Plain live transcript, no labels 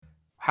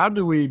how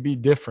do we be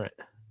different,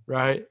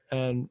 right?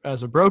 And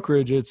as a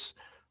brokerage,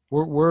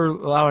 we're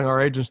allowing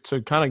our agents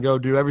to kind of go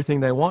do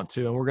everything they want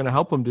to, and we're going to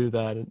help them do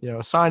that.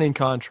 And, signing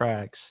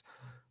contracts,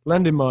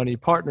 lending money,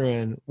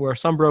 partnering, where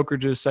some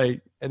brokerages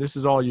say, hey, this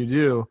is all you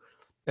do.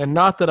 And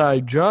not that I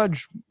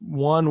judge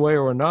one way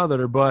or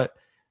another, but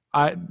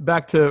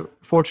back to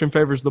fortune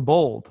favors the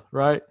bold,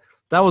 right?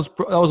 That was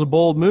a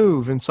bold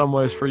move in some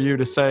ways for you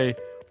to say,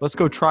 let's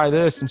go try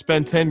this and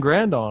spend 10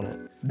 grand on it.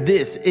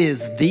 This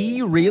is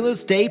the Real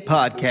Estate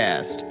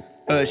Podcast,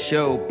 a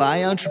show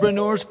by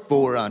entrepreneurs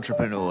for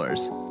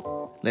entrepreneurs.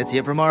 Let's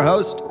hear from our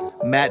host,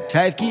 Matt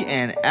Teifke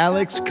and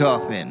Alex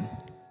Kaufman.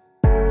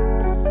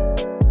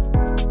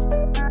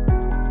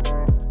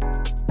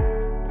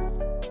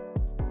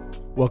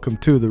 Welcome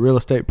to the Real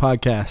Estate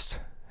Podcast.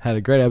 Had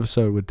a great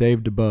episode with Dave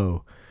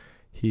Dubeau.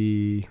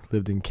 He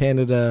lived in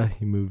Canada.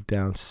 He moved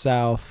down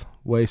south,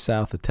 way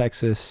south of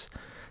Texas,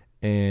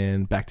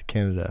 and back to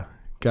Canada.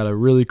 Got a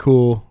really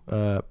cool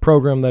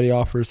program that he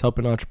offers,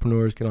 helping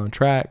entrepreneurs get on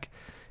track,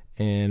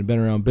 and been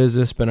around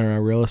business, been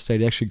around real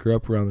estate. He actually grew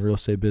up around the real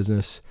estate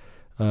business.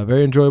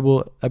 Very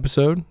enjoyable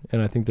episode,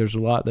 and I think there's a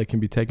lot that can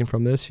be taken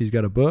from this. He's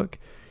got a book.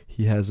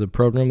 He has a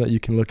program that you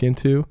can look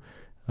into.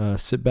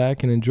 Sit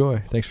back and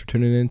enjoy. Thanks for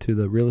tuning in to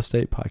the Real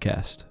Estate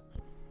Podcast.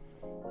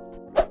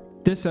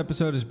 This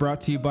episode is brought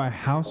to you by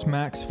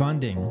HouseMax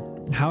Funding.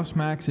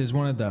 HouseMax is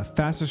one of the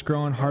fastest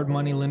growing hard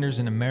money lenders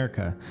in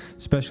America,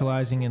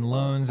 specializing in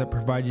loans that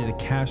provide you the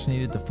cash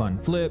needed to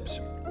fund flips,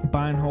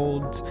 buy and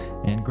holds,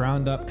 and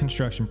ground up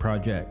construction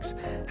projects.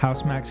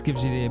 HouseMax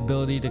gives you the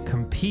ability to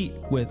compete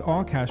with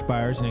all cash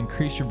buyers and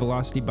increase your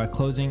velocity by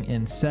closing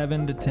in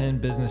 7 to 10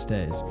 business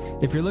days.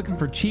 If you're looking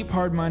for cheap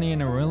hard money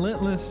and a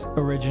relentless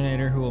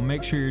originator who will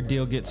make sure your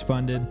deal gets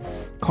funded,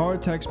 call or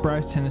text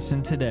Bryce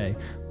Tennyson today,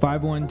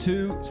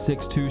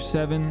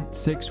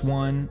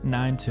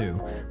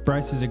 512-627-6192.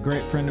 Bryce is a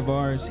great friend of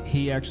ours.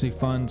 He actually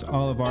funds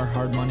all of our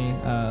hard money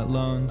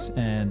loans,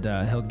 and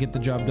he'll get the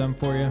job done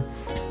for you.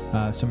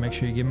 So make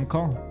sure you give him a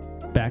call.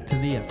 Back to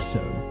the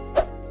episode.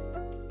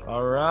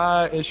 All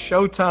right, it's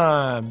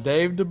showtime.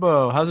 Dave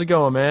Dubeau, how's it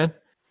going, man?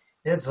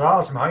 It's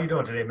awesome. How you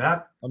doing today,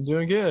 Matt? I'm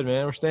doing good,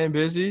 man. We're staying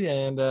busy,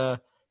 and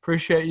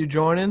appreciate you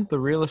joining the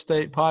Real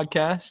Estate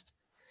Podcast.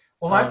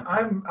 Well,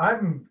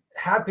 I'm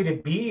happy to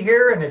be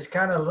here, and it's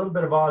kind of a little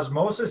bit of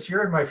osmosis.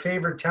 You're in my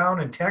favorite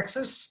town in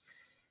Texas,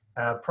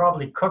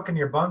 probably cooking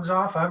your buns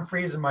off. I'm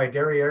freezing my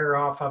derriere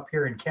off up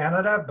here in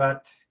Canada,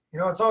 but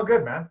it's all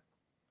good, man.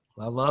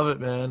 I love it,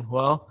 man.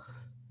 Well,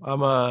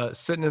 I'm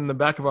sitting in the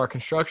back of our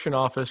construction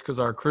office because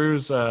our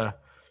crew's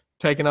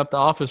taking up the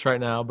office right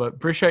now. But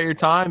appreciate your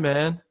time,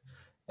 man.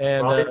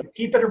 And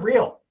keeping it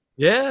real.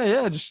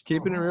 Yeah, just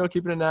keeping it real,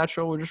 keeping it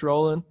natural. We're just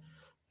rolling.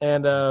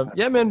 And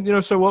yeah,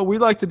 man. So what we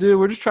like to do,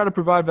 we're just trying to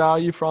provide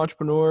value for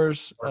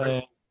entrepreneurs.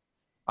 Right.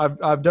 And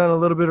I've done a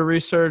little bit of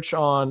research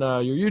on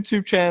your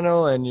YouTube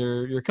channel and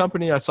your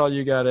company. I saw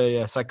you got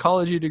a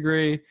psychology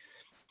degree.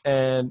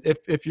 And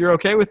if you're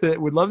okay with it,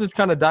 we'd love to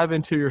kind of dive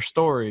into your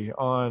story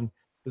on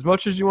as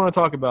much as you want to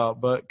talk about,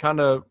 but kind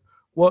of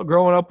what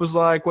growing up was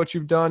like, what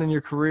you've done in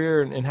your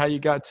career, and how you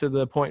got to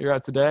the point you're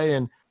at today.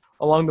 And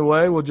along the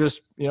way, we'll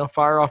just,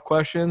 fire off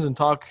questions and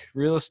talk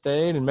real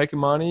estate and making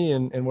money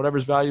and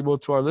whatever's valuable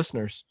to our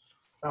listeners.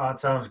 Oh,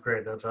 that sounds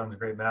great.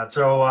 Matt.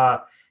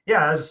 So,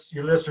 as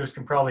your listeners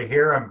can probably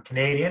hear, I'm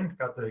Canadian,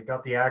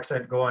 got the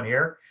accent going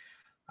here.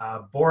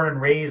 Born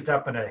and raised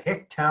up in a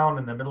hick town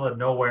in the middle of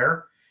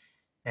nowhere.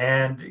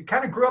 And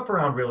kind of grew up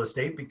around real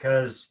estate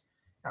because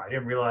I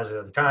didn't realize it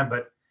at the time,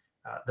 but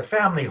the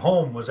family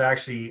home was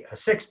actually a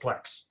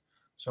sixplex.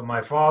 So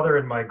my father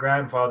and my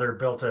grandfather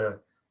built a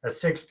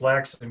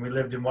sixplex, and we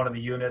lived in one of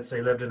the units.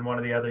 They lived in one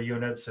of the other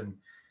units, and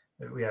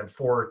we had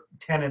 4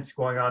 tenants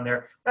going on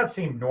there. That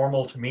seemed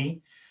normal to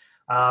me.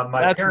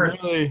 That's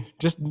parents really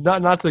just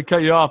not to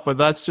cut you off, but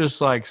that's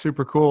just like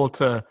super cool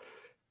to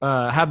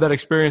have that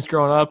experience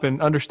growing up and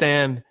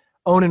understand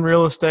owning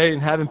real estate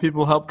and having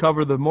people help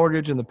cover the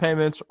mortgage and the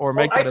payments or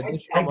make that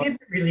additional I didn't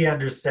really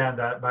understand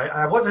that, but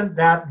I wasn't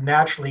that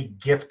naturally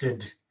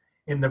gifted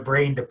in the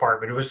brain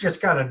department. It was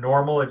just kind of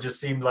normal. It just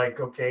seemed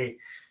like, okay,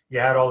 you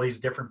had all these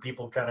different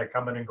people kind of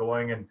coming and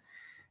going, and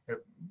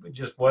it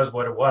just was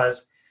what it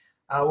was.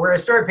 Where I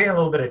started paying a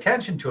little bit of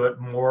attention to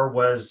it more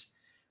was,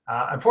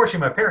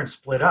 unfortunately, my parents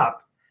split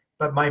up,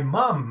 but my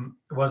mom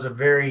was a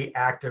very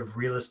active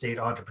real estate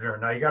entrepreneur.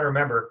 Now, you got to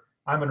remember,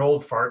 I'm an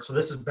old fart, so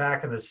this is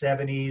back in the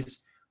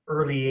 70s,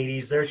 early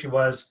 80s. There she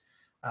was,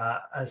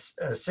 a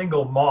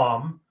single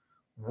mom,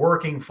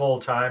 working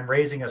full-time,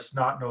 raising a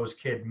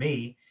snot-nosed kid,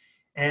 me.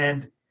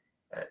 And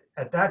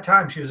at that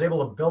time, she was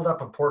able to build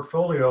up a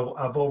portfolio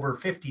of over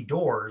 50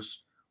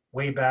 doors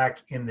way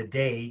back in the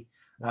day.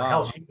 Wow.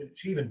 Hell,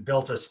 she even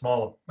built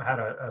had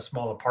a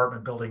small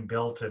apartment building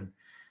built, and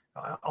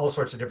all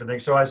sorts of different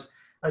things. So I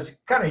was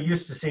kind of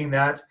used to seeing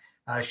that.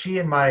 She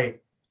and my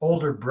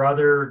older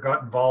brother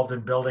got involved in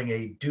building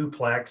a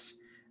duplex,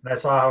 and I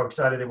saw how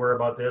excited they were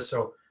about this.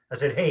 So I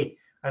said, hey,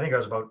 I think I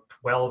was about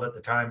 12 at the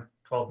time,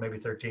 12, maybe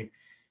 13.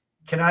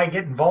 Can I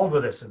get involved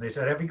with this? And they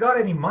said, have you got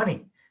any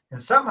money?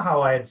 And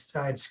somehow I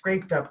had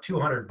scraped up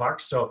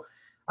 $200. So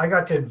I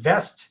got to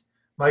invest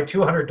my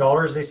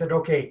 $200. They said,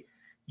 okay,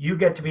 you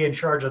get to be in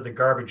charge of the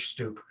garbage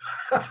stoop.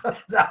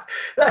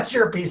 That's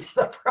your piece of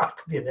the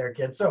property there,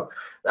 kid. So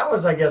that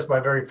was, I guess, my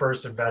very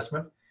first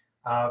investment.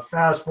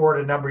 Fast forward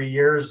a number of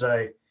years,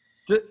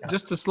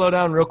 Just to slow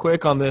down real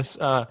quick on this,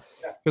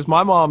 because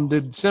my mom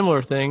did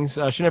similar things.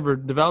 She never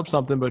developed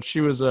something, but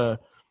she was a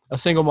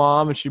single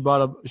mom, and she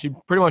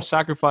pretty much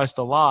sacrificed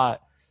a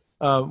lot.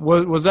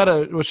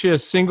 Was she a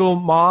single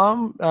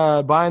mom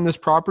buying this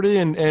property?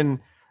 And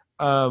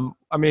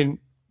I mean,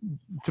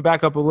 to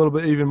back up a little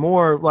bit even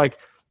more, like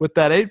with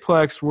that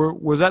eightplex,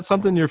 was that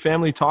something your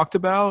family talked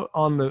about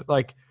on the,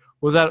 like,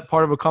 was that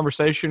part of a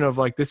conversation of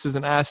like, this is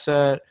an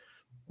asset,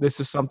 this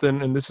is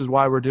something, and this is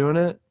why we're doing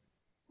it?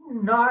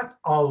 not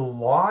a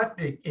lot.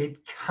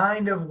 It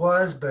kind of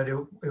was, but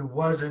it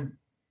wasn't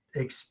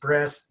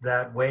expressed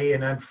that way.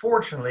 And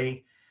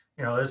unfortunately,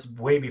 this is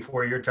way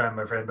before your time,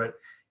 my friend, but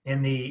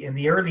in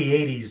the early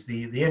 80s,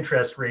 the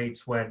interest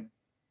rates went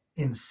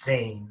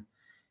insane.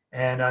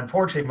 And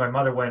unfortunately, my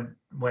mother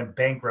went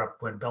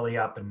bankrupt, went belly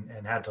up, and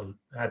had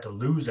to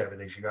lose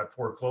everything. She got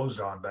foreclosed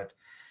on, but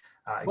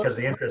because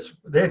the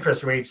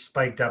interest rates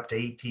spiked up to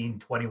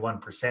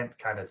 18-21%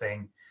 kind of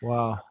thing,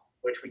 Wow.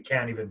 which we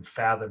can't even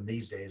fathom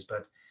these days.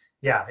 But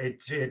yeah,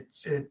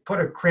 it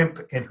put a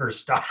crimp in her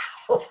style.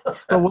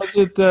 So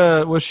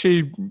was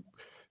she,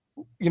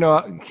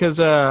 because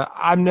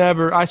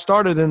I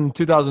started in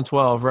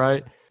 2012,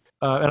 right?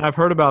 And I've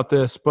heard about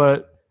this,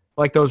 but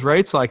like those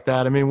rates like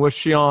that, I mean, was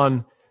she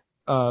on,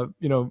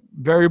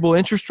 variable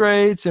interest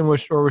rates, and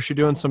or was she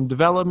doing some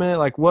development?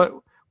 Like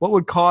what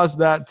would cause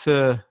that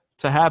to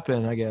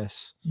happen, I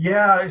guess?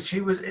 Yeah,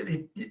 she was.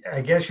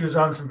 I guess she was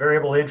on some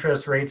variable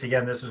interest rates.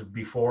 Again, this is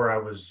before I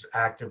was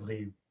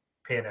actively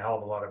paying a hell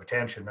of a lot of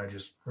attention. I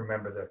just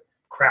remember the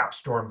crap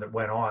storm that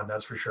went on.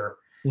 That's for sure.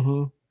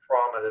 Mm-hmm.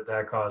 Trauma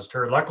that caused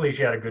her. Luckily,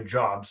 she had a good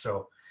job.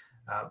 So,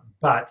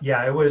 but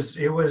yeah, it was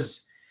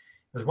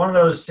one of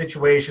those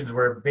situations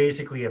where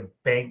basically a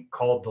bank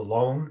called the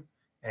loan,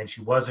 and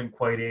she wasn't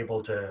quite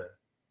able to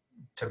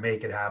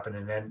make it happen,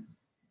 and then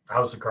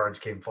house of cards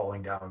came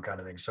falling down, kind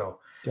of thing. So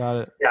Got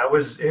it. yeah,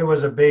 it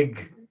was a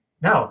big.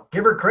 Now,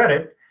 give her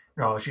credit.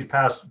 She's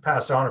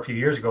passed on a few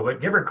years ago, but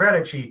give her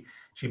credit. She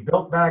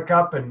built back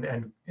up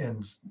and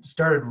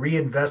started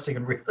reinvesting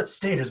in real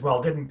estate as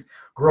well. Didn't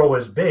grow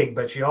as big,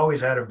 but she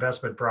always had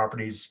investment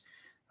properties.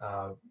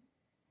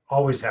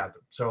 Always had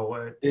them.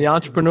 So The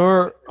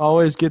entrepreneur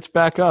always gets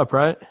back up,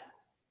 right?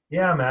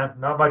 yeah, man,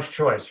 not much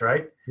choice,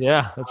 right?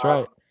 Yeah, that's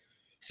right.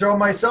 So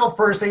myself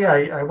personally,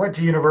 I went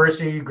to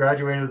university,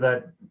 graduated with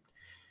that.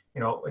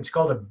 It's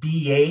called a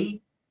BA.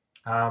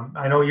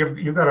 I know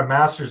you've got a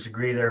master's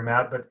degree there,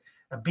 Matt, but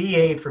a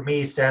BA for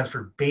me stands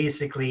for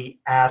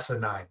basically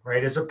asinine,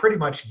 right? It's a pretty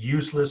much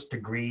useless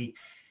degree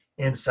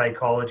in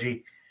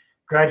psychology.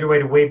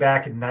 Graduated way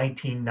back in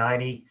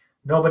 1990.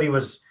 Nobody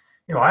was,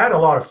 I had a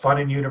lot of fun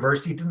in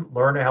university, didn't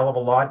learn a hell of a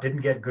lot,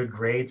 didn't get good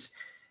grades.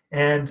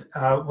 And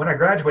when I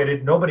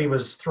graduated, nobody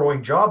was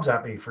throwing jobs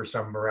at me for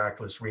some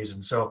miraculous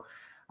reason. So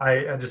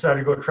I decided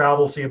to go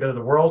travel, see a bit of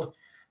the world,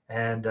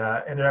 and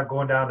ended up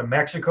going down to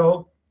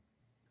Mexico.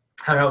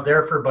 Hung out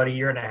there for about a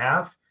year and a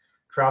half,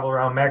 traveled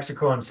around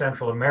Mexico and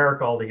Central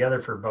America altogether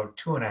for about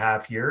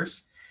 2.5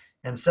 years,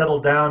 and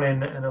settled down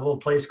in a little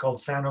place called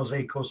San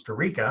Jose, Costa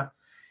Rica,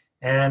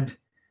 and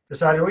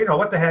decided, well,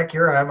 what the heck,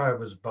 here I am. I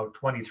was about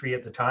 23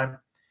 at the time.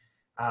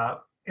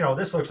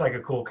 This looks like a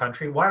cool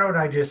country. Why don't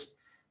I just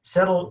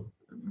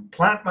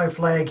plant my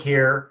flag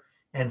here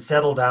and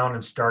settle down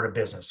and start a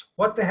business?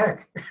 What the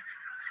heck?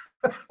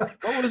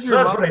 What was So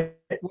your that's what I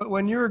did.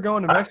 when you were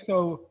going to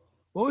Mexico?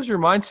 What was your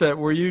mindset?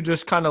 Were you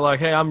just kind of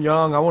like, hey, I'm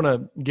young, I want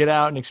to get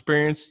out and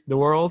experience the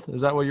world?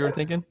 Is that what you were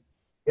thinking?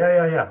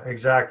 Yeah,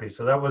 exactly.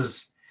 So that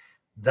was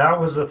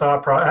the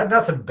thought process. I had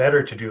nothing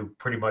better to do,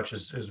 pretty much,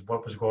 is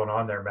what was going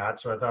on there, Matt.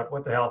 So I thought,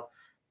 what the hell,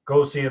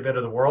 go see a bit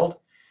of the world.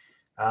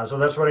 So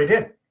that's what I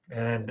did,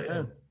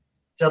 and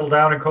settled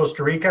down in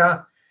Costa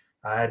Rica.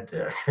 I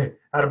had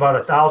had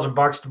about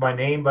 $1,000 to my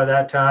name by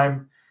that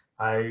time.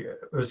 It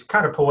was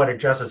kind of poetic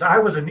justice. I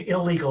was an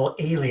illegal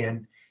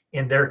alien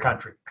in their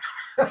country.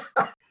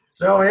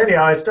 So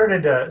anyhow, I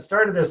started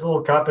this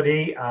little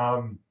company.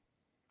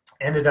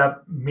 Ended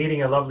up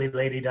meeting a lovely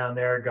lady down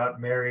there. Got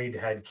married,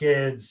 had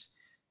kids,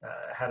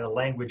 had a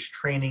language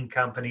training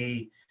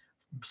company.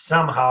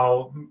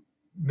 Somehow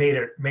made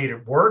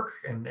it work,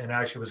 and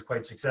actually was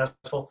quite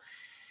successful.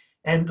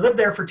 And lived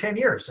there for 10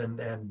 years,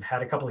 and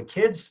had a couple of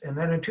kids. And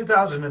then in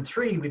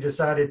 2003, we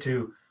decided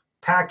to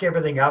pack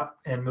everything up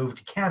and move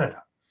to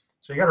Canada.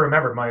 So you got to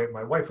remember,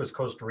 my wife was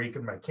Costa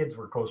Rican, my kids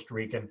were Costa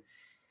Rican,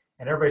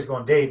 and everybody's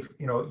going, Dave,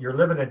 you're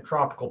living in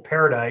tropical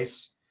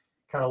paradise,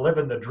 kind of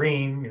living the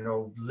dream,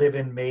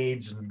 live-in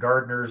maids and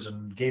gardeners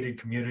and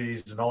gated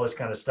communities and all this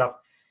kind of stuff.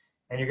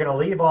 And you're going to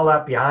leave all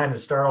that behind and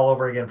start all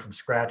over again from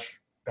scratch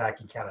back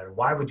in Canada.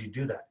 Why would you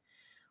do that?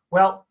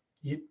 Well,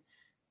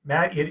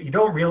 Matt, you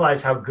don't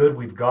realize how good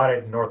we've got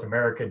it in North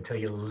America until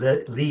you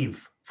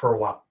leave for a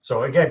while.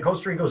 So again,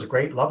 Costa Rica was a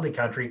great, lovely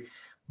country,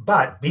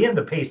 But being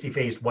the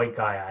pasty-faced white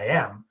guy I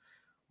am,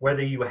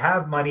 whether you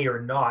have money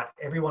or not,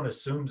 everyone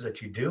assumes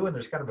that you do, and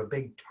there's kind of a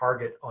big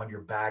target on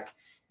your back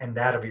and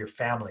that of your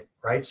family,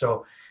 right?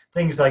 So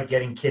things like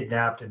getting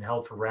kidnapped and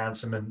held for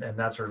ransom and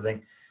that sort of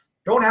thing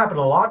don't happen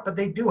a lot, but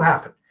they do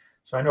happen.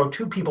 So I know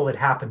two people that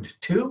happened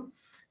to.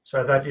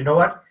 So I thought, you know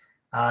what?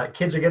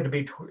 Kids are getting to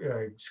be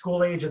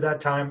school age at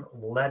that time.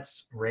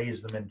 Let's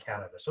raise them in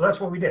Canada. So that's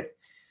what we did.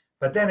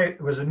 But then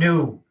it was a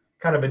new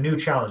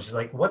challenge. It's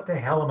like, what the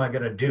hell am I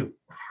going to do?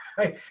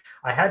 I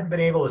hadn't been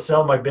able to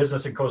sell my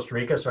business in Costa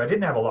Rica, so I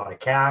didn't have a lot of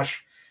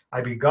cash.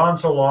 I'd be gone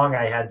so long,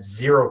 I had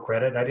zero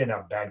credit. I didn't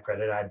have bad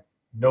credit. I had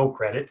no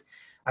credit.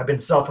 I've been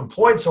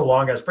self-employed so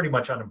long, I was pretty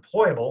much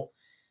unemployable.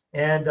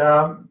 And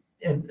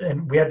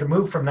we had to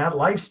move from that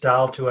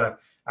lifestyle to a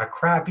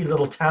crappy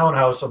little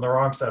townhouse on the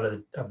wrong side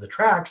of the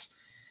tracks.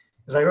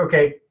 It was like,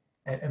 okay,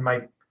 and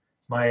my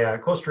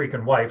Costa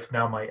Rican wife,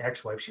 now my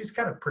ex-wife, she's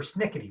kind of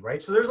persnickety,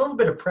 right? So there's a little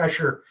bit of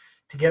pressure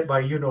to get my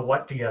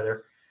you-know-what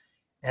together.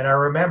 And I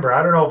remember,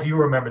 I don't know if you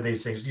remember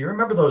these things. Do you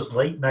remember those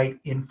late night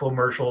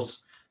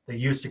infomercials that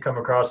used to come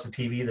across the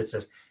TV that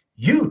says,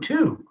 you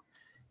too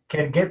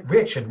can get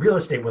rich in real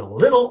estate with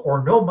little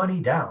or no money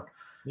down?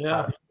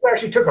 Yeah. You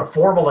actually took a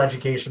formal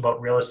education about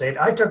real estate.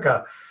 I took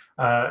a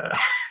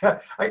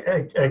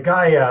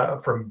guy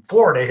from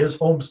Florida, his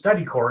home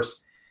study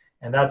course,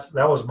 and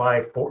that was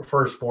my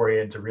first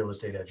foray into real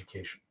estate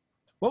education.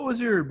 What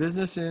was your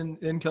business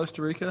in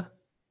Costa Rica?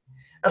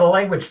 At a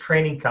language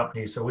training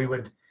company. So we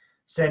would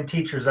send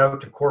teachers out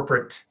to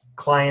corporate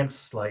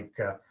clients like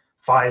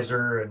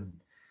Pfizer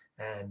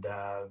and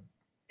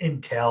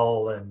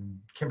Intel and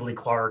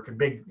Kimberly-Clark and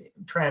big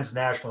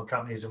transnational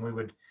companies, and we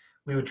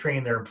would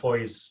train their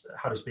employees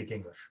how to speak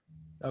English.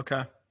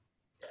 Okay.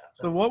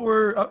 So what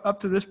were,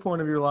 up to this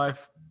point of your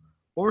life,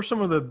 what were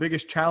some of the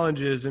biggest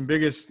challenges and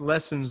biggest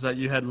lessons that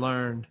you had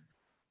learned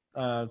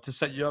to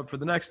set you up for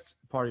the next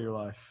part of your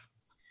life?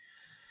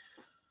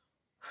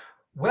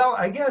 Well,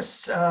 I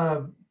guess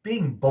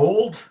being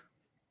bold,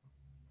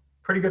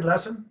 pretty good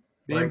lesson.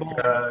 Being bold,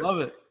 love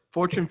it.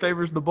 Fortune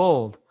favors the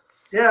bold.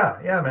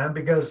 Yeah, man,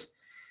 because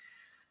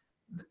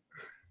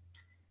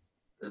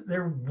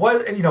there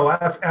was,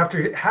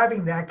 after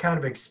having that kind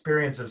of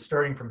experience of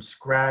starting from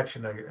scratch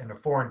in a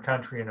foreign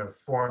country in a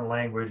foreign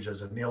language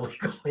as an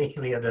illegal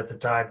alien at the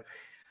time,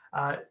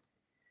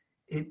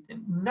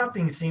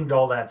 nothing seemed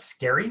all that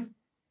scary.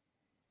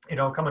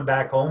 Coming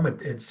back home,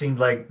 it seemed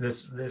like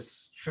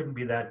this shouldn't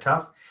be that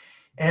tough.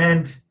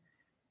 And,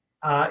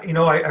 I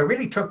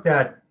really took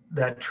that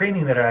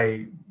training that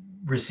I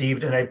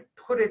received and I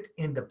put it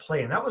into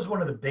play. And that was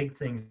one of the big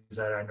things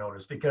that I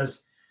noticed,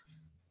 because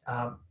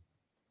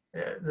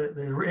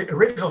the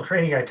original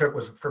training I took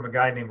was from a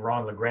guy named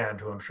Ron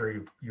LeGrand, who I'm sure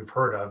you've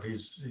heard of.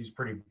 He's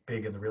pretty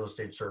big in the real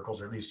estate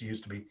circles, or at least he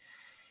used to be.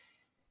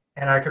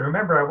 And I can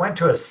remember I went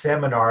to a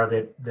seminar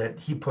that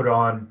he put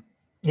on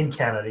in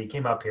Canada. He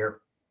came up here,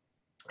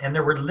 and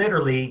there were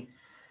literally,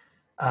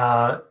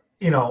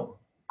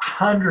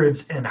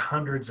 hundreds and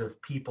hundreds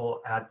of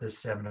people at this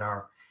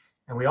seminar.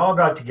 And we all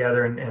got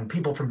together, and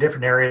people from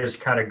different areas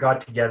kind of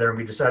got together, and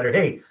we decided,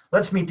 hey,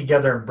 let's meet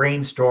together and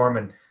brainstorm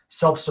and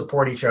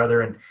self-support each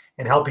other and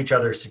help each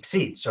other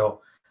succeed.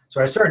 So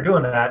I started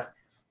doing that,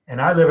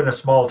 and I live in a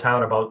small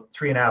town about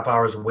 3.5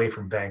 hours away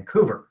from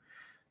Vancouver.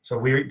 So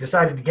we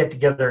decided to get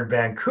together in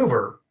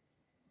Vancouver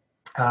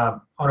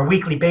on a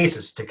weekly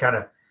basis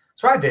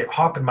so I had to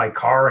hop in my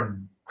car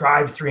and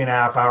drive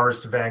 3.5 hours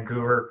to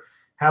Vancouver,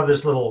 have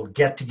this little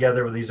get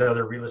together with these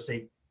other real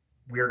estate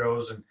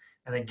weirdos, and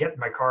then get in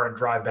my car and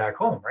drive back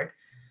home, right?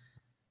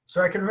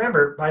 So I can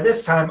remember by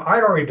this time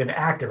I'd already been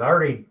active.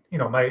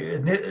 My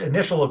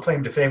initial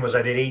claim to fame was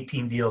I did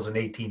 18 deals in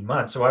 18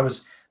 months. So I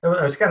was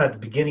kind of at the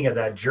beginning of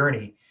that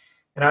journey,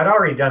 and I'd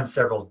already done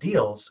several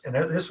deals, and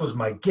this was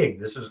my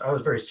gig. I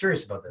was very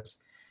serious about this.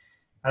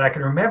 And I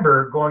can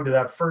remember going to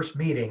that first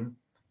meeting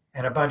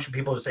and a bunch of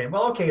people saying,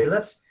 well, okay,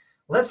 let's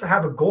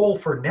have a goal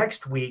for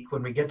next week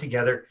when we get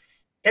together.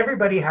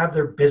 Everybody have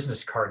their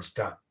business cards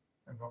done.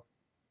 I go,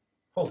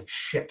 holy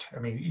shit. I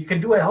mean, you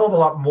can do a hell of a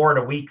lot more in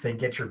a week than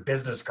get your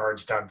business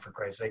cards done, for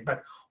Christ's sake.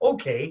 But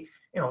okay,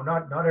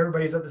 not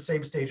everybody's at the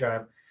same stage I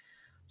am.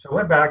 So I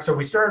went back. So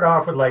we started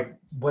off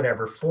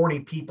with 40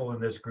 people in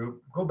this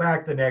group. Go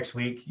back the next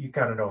week. You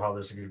kind of know how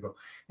this is going to go.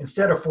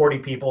 Instead of 40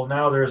 people,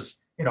 now there's,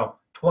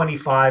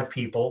 25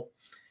 people.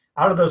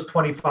 Out of those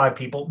 25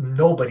 people,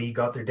 nobody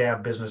got their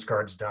damn business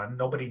cards done.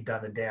 Nobody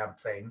done a damn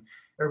thing.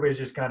 Everybody's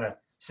just kind of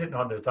sitting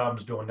on their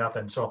thumbs doing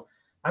nothing. So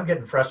I'm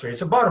getting frustrated.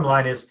 So bottom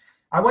line is,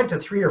 I went to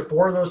 3 or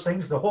 4 of those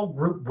things. The whole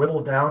group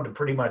whittled down to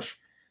pretty much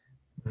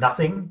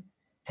nothing,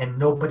 and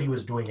nobody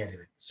was doing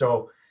anything.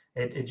 So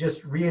it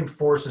just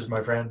reinforces,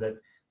 my friend,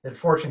 that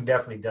fortune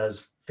definitely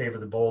does favor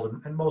the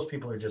bold, and most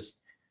people are just,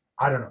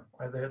 I don't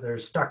know, they're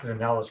stuck in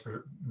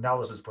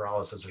analysis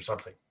paralysis or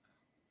something.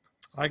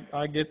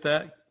 I get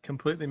that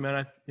completely,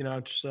 man.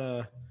 It's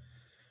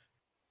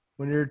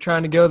when you're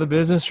trying to go the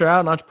business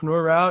route, an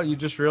entrepreneur route, you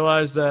just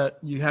realize that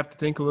you have to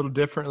think a little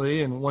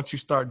differently. And once you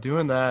start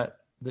doing that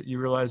you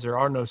realize there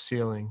are no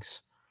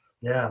ceilings.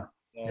 Yeah.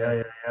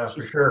 Yeah, It's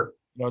for just, sure.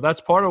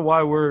 that's part of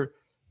why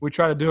we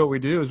try to do what we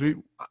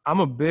do. I'm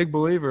a big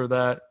believer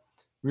that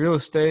real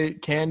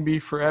estate can be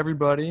for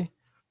everybody,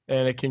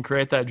 and it can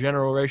create that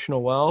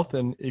generational wealth,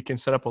 and it can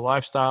set up a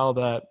lifestyle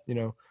that,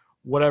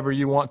 whatever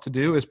you want to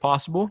do is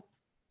possible.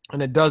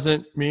 And it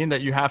doesn't mean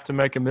that you have to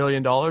make $1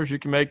 million. You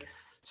can make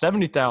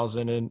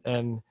 70,000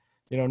 and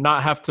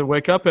not have to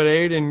wake up at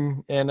 8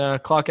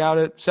 and clock out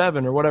at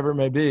 7 or whatever it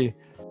may be.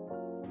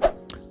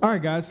 All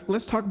right, guys,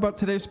 let's talk about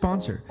today's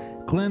sponsor.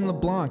 Glenn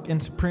LeBlanc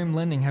and Supreme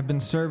Lending have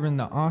been serving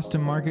the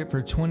Austin market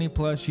for 20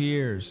 plus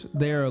years.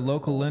 They are a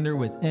local lender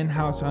with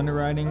in-house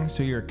underwriting,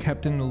 so you're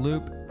kept in the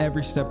loop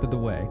every step of the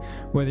way.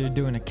 Whether you're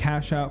doing a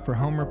cash out for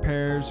home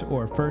repairs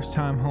or a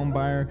first-time home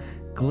buyer,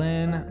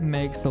 Glenn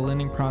makes the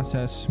lending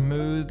process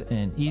smooth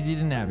and easy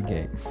to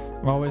navigate.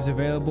 Always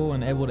available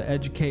and able to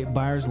educate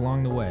buyers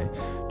along the way.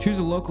 Choose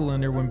a local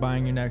lender when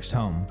buying your next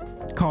home.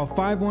 Call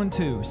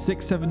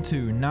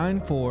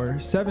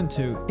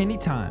 512-672-9472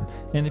 anytime.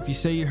 And if you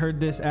say you heard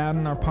this ad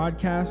on our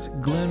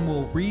podcast, Glenn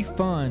will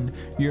refund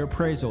your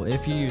appraisal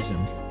if you use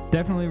him.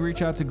 Definitely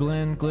reach out to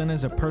Glenn. Glenn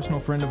is a personal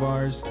friend of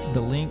ours.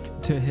 The link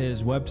to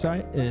his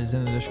website is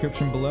in the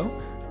description below.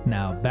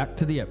 Now back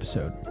to the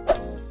episode.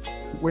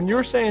 When you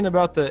were saying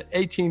about the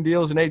 18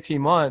 deals in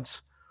 18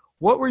 months,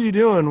 what were you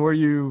doing? Were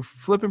you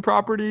flipping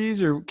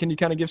properties, or can you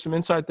kind of give some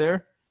insight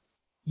there?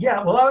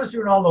 Yeah, well, I was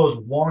doing all those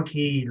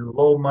wonky,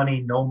 low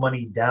money, no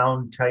money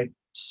down type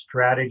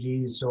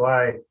strategies. So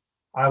I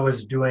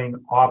was doing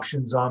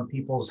options on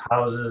people's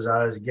houses.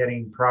 I was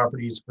getting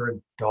properties for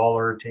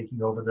 $1,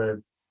 taking over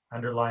the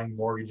underlying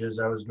mortgages.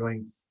 I was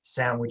doing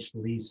sandwich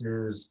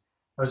leases.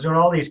 I was doing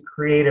all these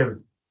creative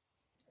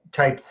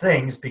type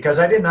things because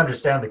I didn't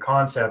understand the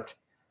concept.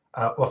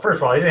 Well, first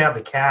of all, I didn't have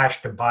the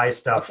cash to buy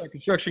stuff. That's a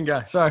construction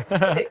guy. Sorry.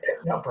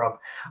 No problem.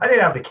 I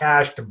didn't have the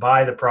cash to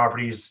buy the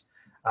properties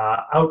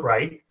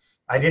outright.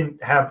 I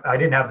didn't have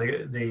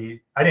the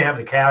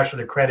cash or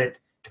the credit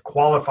to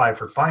qualify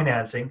for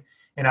financing,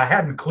 and I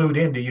hadn't clued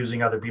into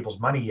using other people's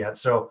money yet.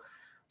 So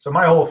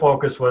my whole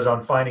focus was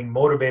on finding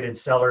motivated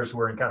sellers who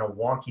were in kind of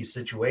wonky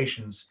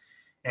situations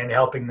and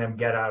helping them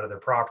get out of their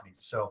properties.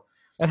 So,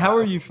 and how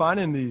are you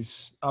finding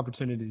these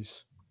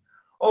opportunities?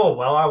 oh,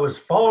 well, I was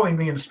following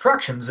the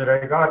instructions that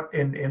I got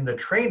in the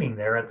training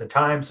there at the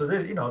time. So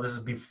this is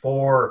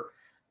before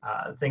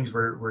things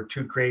were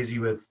too crazy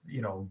with,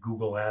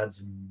 Google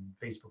ads and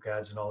Facebook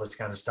ads and all this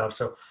kind of stuff.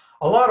 So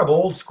a lot of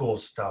old school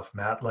stuff,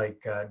 Matt,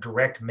 like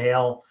direct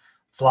mail,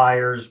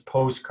 flyers,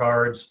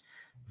 postcards,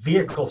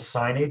 vehicle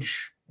signage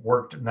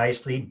worked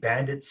nicely,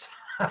 bandit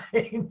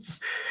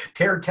signs,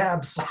 tear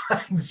tab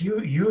signs,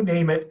 you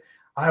name it.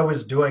 I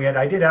was doing it.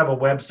 I did have a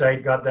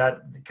website, got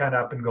that kind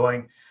of up and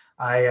going.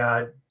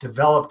 I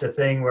developed a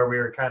thing where we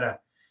were kind of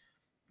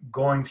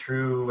going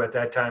through at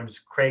that time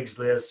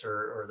Craigslist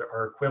or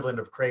our equivalent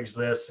of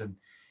Craigslist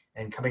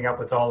and coming up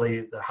with all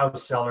the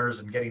house sellers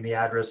and getting the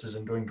addresses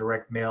and doing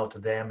direct mail to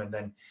them and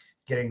then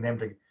getting them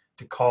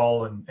to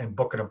call and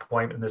book an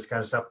appointment and this kind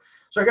of stuff.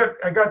 So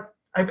I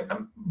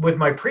with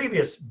my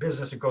previous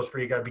business at Ghost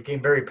Freak, I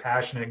became very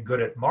passionate and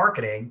good at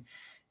marketing,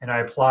 and I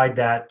applied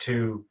that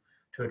to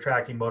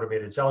attracting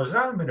motivated sellers. And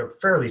I'm in a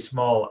fairly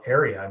small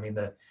area. I mean,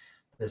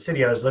 the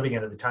city I was living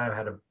in at the time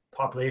had a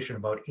population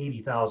of about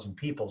 80,000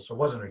 people, so it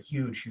wasn't a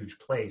huge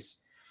place.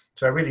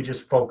 So I really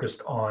just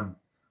focused on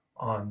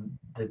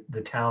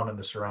the town and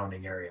the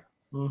surrounding area.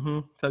 Mm-hmm.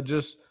 So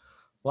just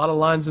a lot of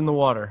lines in the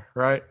water,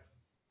 right?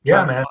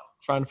 Yeah, man.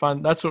 Trying to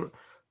find. That's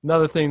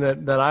another thing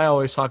that I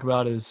always talk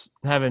about is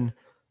having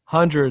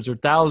hundreds or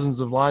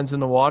thousands of lines in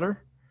the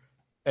water,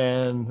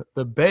 and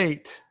the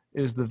bait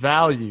is the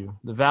value.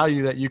 The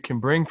value that you can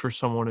bring for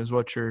someone is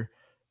what you're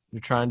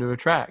trying to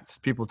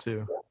attract people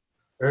to.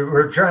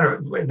 We're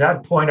trying to, at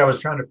that point, I was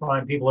trying to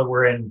find people that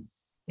were in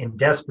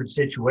desperate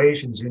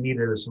situations who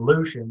needed a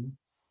solution,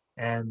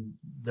 and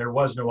there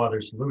was no other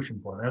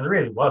solution for them. And there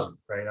really wasn't,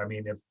 right? I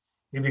mean, if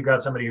you've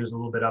got somebody who's a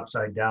little bit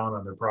upside down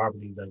on their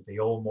property, that they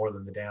owe more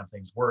than the damn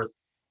thing's worth,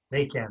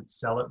 they can't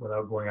sell it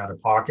without going out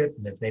of pocket.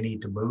 And if they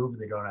need to move,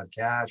 they don't have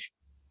cash.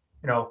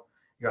 You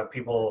got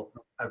people,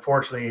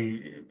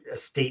 unfortunately,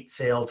 estate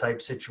sale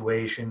type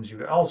situations. You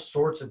got all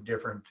sorts of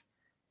different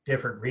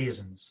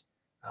reasons.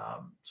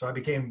 So I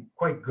became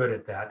quite good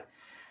at that.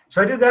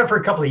 So I did that for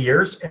a couple of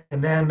years,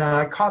 and then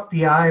caught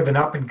the eye of an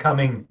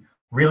up-and-coming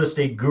real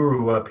estate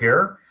guru up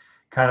here,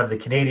 kind of the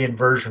Canadian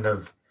version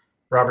of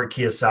Robert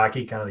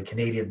Kiyosaki, kind of the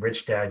Canadian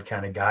rich dad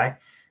kind of guy.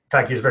 In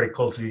fact, he was very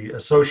closely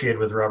associated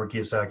with Robert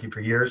Kiyosaki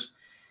for years,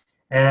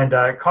 and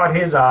caught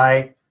his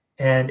eye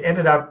and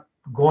ended up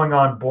going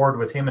on board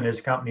with him and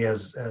his company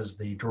as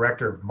the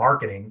director of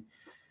marketing.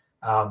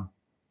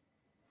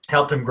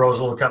 Helped him grow his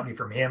little company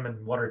from him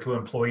and one or two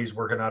employees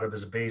working out of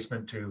his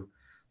basement to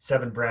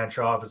 7 branch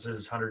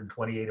offices,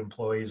 128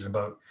 employees, and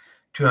about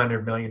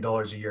 $200 million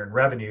a year in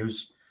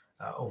revenues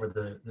over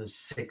the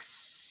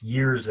 6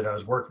 years that I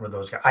was working with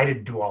those guys. I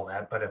didn't do all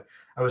that, but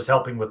I was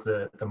helping with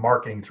the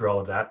marketing through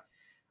all of that.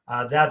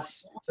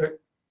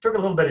 Took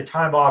a little bit of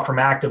time off from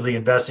actively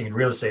investing in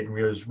real estate and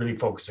was really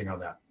focusing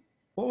on that.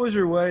 What was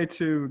your way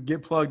to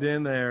get plugged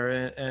in there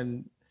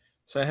and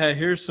say, hey,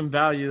 here's some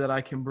value that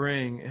I can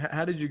bring?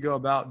 How did you go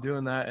about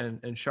doing that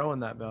and showing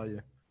that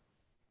value?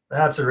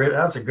 That's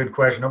a good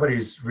question.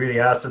 Nobody's really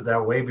asked it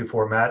that way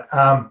before, Matt.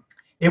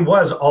 It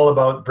was all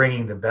about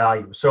bringing the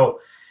value.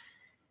 So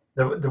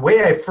the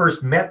way I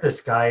first met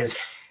this guy is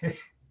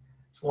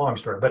it's a long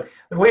story, but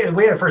the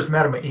way I first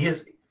met him,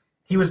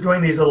 he was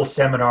doing these little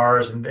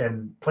seminars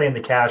and playing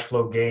the cash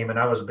flow game, and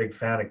I was a big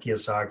fan of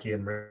Kiyosaki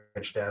and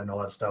Rich Dad and all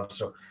that stuff.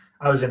 So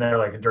I was in there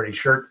like a dirty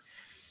shirt,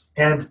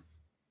 and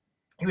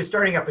he was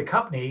starting up a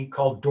company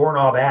called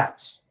Doorknob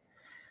Ads.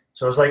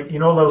 So it was like,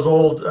 those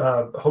old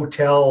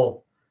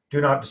hotel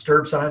do not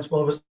disturb signs.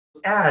 Well, it was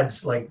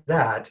ads like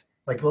that,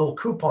 like little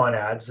coupon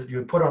ads that you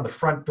would put on the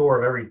front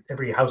door of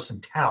every house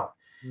in town.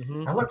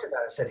 Mm-hmm. I looked at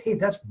that and said, hey,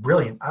 that's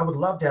brilliant. I would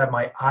love to have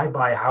my I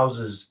Buy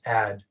Houses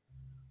ad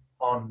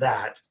on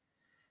that.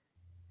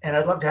 And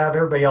I'd love to have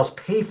everybody else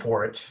pay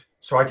for it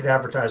so I could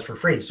advertise for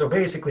free. So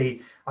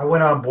basically, I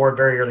went on board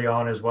very early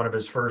on as one of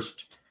his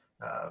first,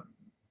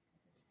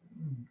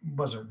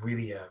 wasn't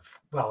really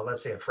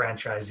let's say a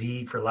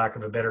franchisee, for lack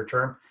of a better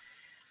term.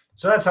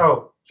 So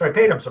I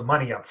paid him some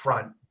money up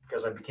front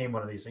because I became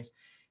one of these things.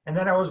 And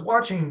then I was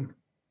watching,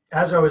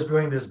 as I was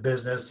doing this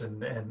business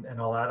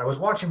and all that, I was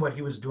watching what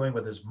he was doing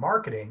with his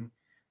marketing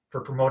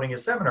for promoting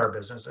his seminar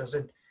business.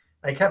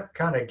 I kept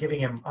kind of giving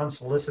him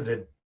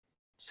unsolicited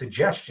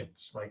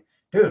suggestions, like,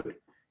 dude,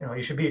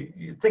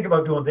 you think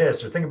about doing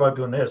this, or think about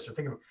doing this, or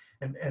think about,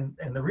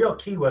 and the real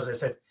key was, I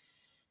said,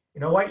 you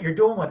know what, you're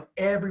doing what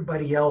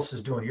everybody else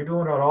is doing. You're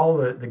doing what all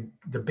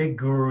the big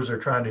gurus are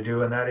trying to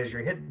do, and that is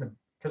you're hitting the,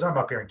 because I'm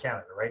up here in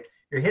Canada, right?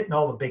 You're hitting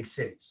all the big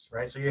cities,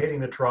 right? So you're hitting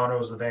the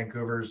Torontos, the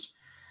Vancouvers,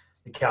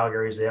 the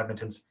Calgarys, the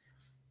Edmontons.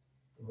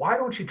 Why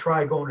don't you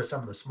try going to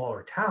some of the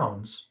smaller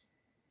towns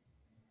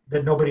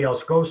that nobody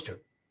else goes to?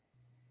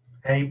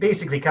 And he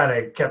basically kind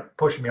of kept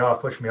pushing me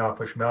off.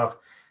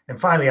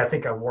 And finally, I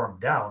think I wore him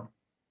down.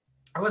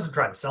 I wasn't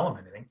trying to sell him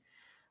anything.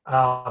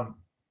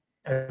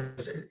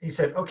 He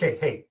said, okay,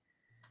 hey,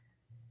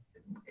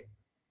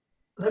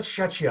 let's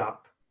shut you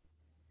up.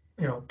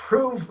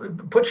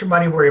 Put your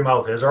money where your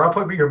mouth is, or I'll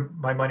put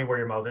my money where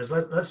your mouth is.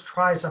 Let's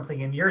try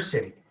something in your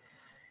city.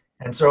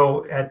 And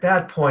so at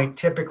that point,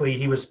 typically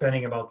he was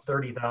spending about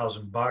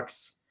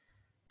 $30,000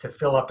 to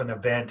fill up an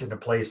event in a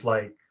place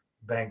like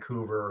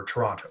Vancouver or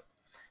Toronto.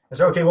 I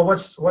said, okay, well,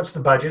 what's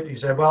the budget? He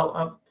said, well,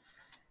 I'm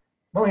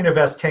willing to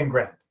invest 10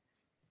 grand.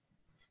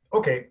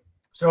 Okay,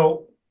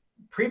 so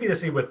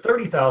previously with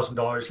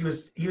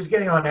 $30,000, he was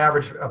getting on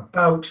average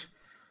about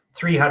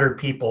 300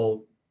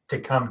 people to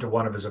come to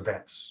one of his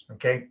events,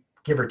 okay,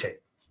 give or take.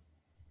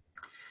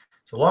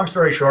 So long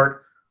story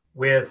short,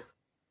 with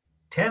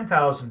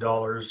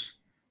 $10,000,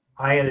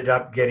 I ended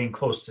up getting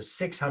close to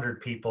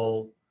 600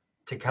 people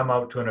to come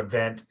out to an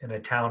event in a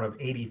town of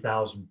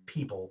 80,000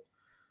 people.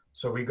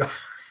 So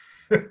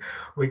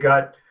we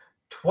got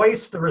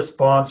twice the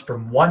response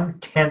from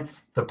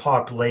 1/10 the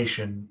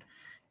population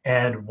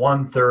and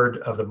 1/3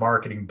 of the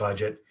marketing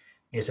budget.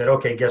 He said,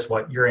 okay, guess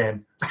what? You're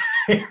in.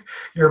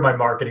 You're my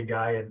marketing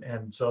guy.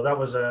 And so that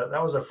was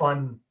a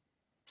fun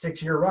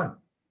 6-year run.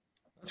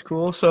 That's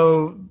cool.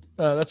 So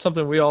that's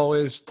something we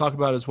always talk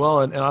about as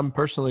well. And I'm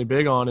personally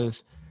big on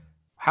is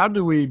how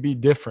do we be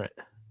different,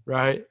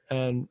 right?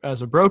 And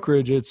as a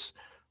brokerage,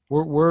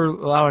 we're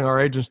allowing our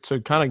agents to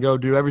kind of go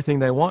do everything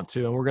they want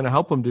to, and we're going to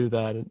help them do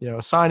that.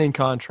 And, signing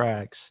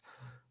contracts,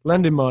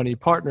 lending money,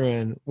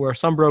 partnering, where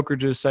some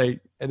brokerages say,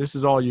 hey, this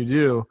is all you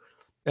do.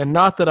 And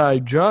not that I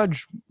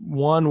judge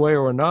one way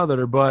or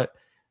another, but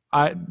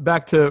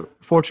back to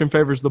fortune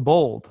favors the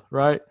bold,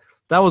 right?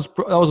 That was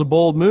a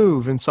bold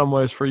move in some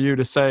ways for you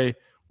to say,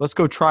 let's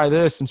go try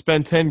this and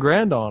spend 10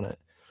 grand on it.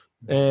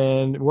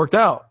 And it worked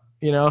out,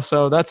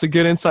 so that's a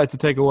good insight to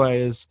take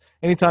away is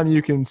anytime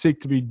you can seek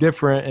to be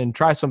different and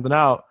try something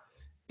out,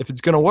 if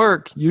it's going to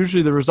work,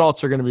 usually the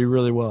results are going to be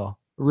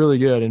really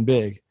good and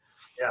big.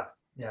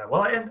 Yeah.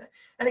 Well, and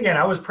again,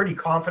 I was pretty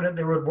confident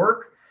they would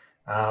work.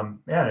 And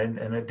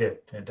it did.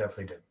 It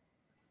definitely did.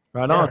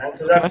 Right on. Yeah,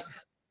 so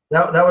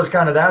that was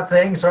kind of that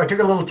thing. So I took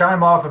a little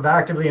time off of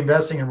actively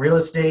investing in real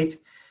estate.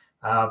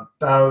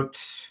 About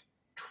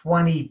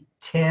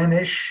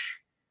 2010-ish,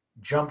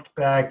 jumped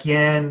back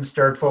in,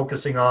 started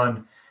focusing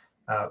on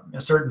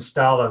a certain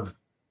style of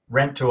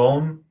rent to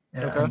own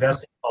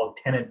investing called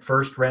tenant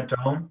first rent to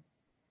own.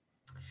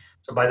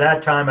 So by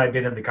that time, I'd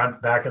been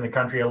back in the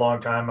country a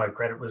long time. My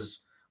credit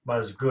was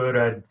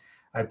good.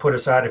 I put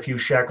aside a few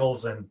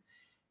shekels and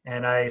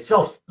I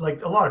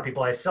like a lot of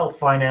people, I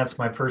self-financed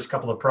my first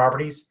couple of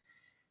properties.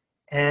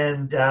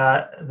 And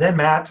then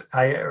Matt,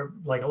 I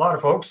like a lot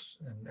of folks,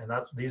 and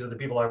these are the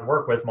people I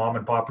work with, mom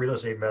and pop real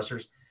estate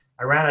investors.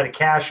 I ran out of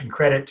cash and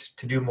credit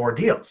to do more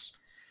deals,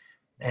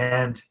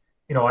 and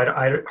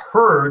I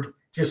heard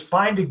just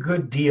find a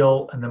good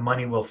deal and the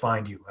money will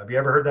find you. Have you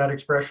ever heard that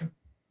expression?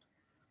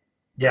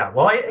 Yeah.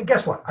 Well,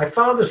 guess what? I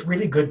found this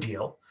really good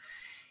deal,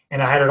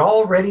 and I had it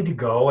all ready to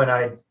go, and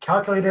I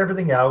calculated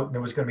everything out, and it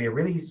was going to be a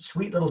really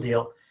sweet little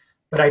deal,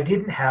 but I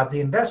didn't have the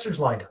investors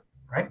lined up,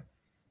 right?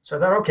 So I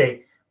thought,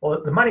 okay,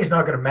 well, the money's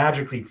not going to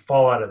magically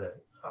fall out of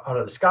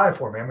the sky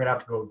for me. I'm going to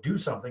have to go do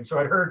something. So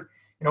I'd heard,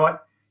 you know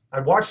what?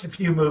 I'd watched a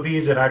few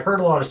movies and I'd heard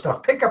a lot of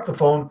stuff. Pick up the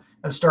phone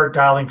and start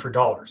dialing for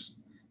dollars.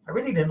 I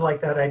really didn't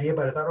like that idea,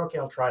 but I thought, okay,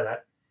 I'll try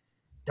that.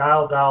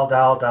 Dial, dial,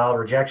 dial, dial,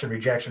 rejection,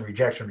 rejection,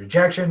 rejection,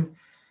 rejection.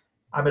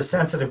 I'm a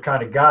sensitive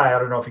kind of guy. I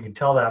don't know if you can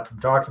tell that from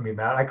talking to me,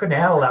 Matt. I couldn't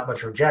handle that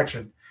much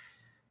rejection.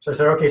 So I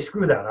said, okay,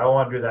 screw that. I don't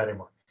want to do that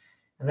anymore.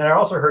 And then I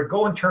also heard,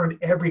 go and turn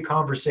every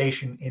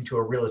conversation into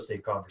a real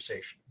estate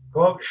conversation.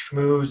 Go out,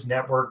 schmooze,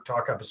 network,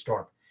 talk up a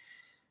storm.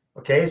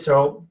 Okay,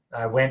 so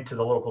I went to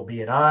the local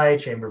BNI,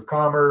 Chamber of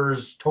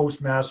Commerce,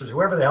 Toastmasters,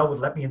 whoever the hell would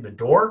let me in the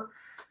door.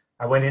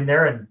 I went in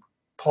there and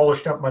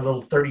polished up my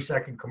little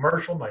 30-second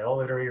commercial, my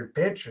elevator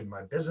pitch, and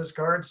my business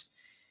cards.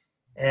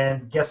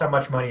 And guess how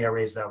much money I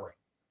raised that way?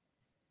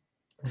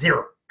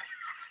 Zero.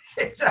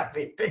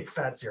 Exactly, big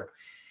fat zero.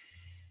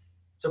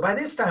 So by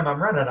this time,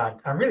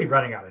 I'm really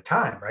running out of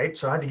time, right?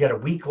 So I had to get a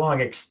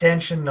week-long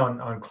extension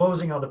on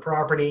closing on the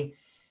property.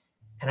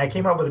 And I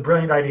came up with a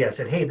brilliant idea. I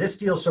said, hey, this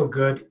deal's so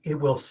good, it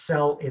will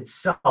sell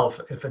itself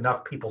if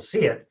enough people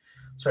see it.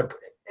 So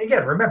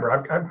again, remember,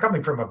 I'm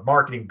coming from a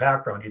marketing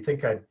background. You'd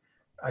think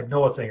I'd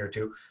know a thing or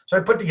two. So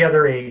I put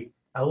together a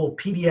little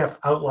PDF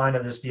outline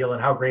of this deal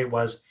and how great it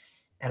was.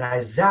 And I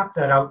zapped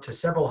that out to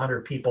several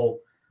hundred people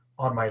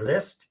on my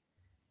list.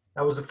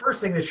 That was the first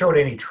thing that showed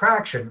any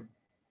traction.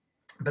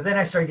 But then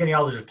I started getting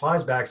all these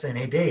replies back saying,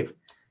 hey, Dave,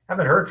 I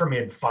haven't heard from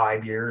you in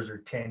 5 years or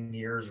 10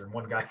 years. Or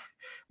one guy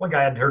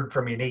hadn't heard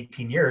from me in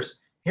 18 years.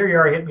 Here you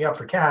are, hitting me up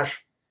for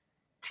cash.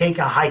 Take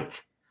a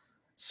hike.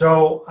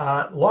 So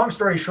long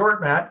story short,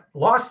 Matt,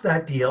 lost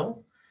that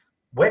deal,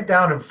 went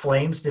down in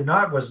flames,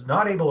 was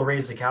not able to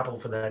raise the capital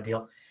for that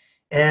deal.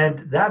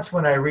 And that's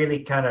when I really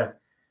kind of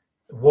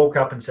woke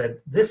up and said,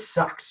 this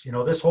sucks. You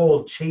know, this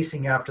whole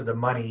chasing after the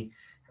money,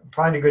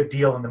 find a good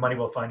deal and the money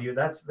will find you.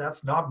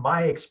 That's not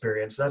my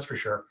experience, that's for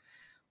sure.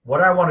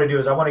 What I want to do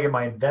is I want to get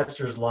my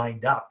investors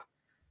lined up,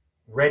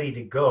 ready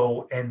to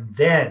go, and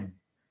then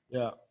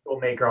we'll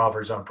make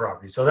offers on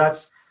property. So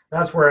that's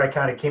where I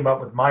kind of came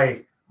up with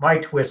my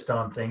twist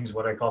on things,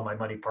 what I call my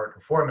money partner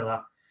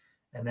formula.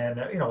 And then,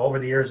 over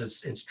the years,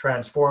 it's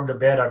transformed a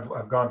bit.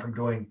 I've gone from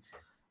doing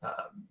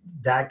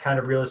that kind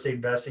of real estate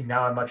investing.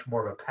 Now I'm much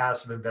more of a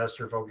passive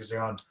investor focusing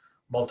on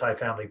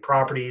multifamily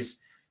properties.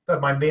 But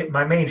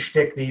my main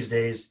shtick these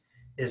days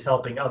is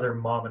helping other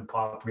mom and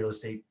pop real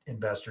estate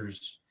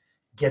investors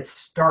get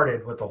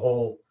started with the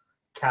whole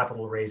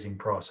capital raising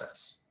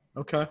process.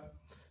 Okay.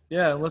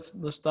 Yeah, let's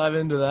dive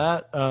into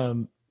that.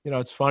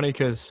 It's funny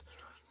because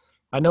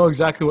I know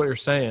exactly what you're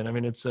saying. I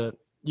mean,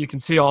 you can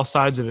see all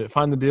sides of it.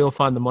 Find the deal,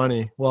 find the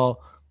money.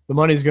 Well, the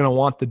money's going to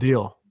want the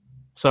deal.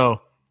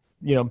 So,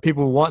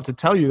 people want to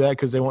tell you that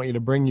because they want you to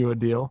bring you a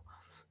deal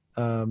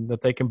that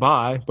they can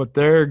buy, but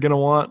they're going to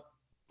want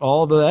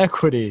all the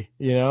equity,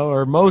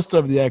 or most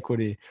of the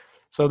equity.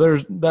 So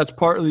that's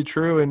partly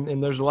true.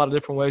 And there's a lot of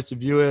different ways to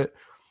view it.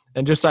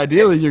 And just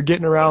ideally you're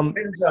getting around. It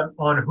depends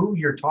on who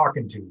you're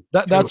talking to.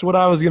 That's what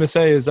I was going to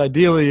say is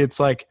ideally it's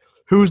like,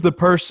 who's the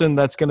person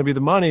that's going to be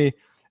the money?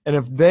 And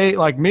if they,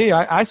 like me,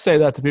 I say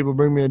that to people,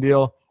 bring me a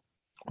deal,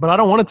 but I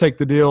don't want to take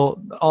the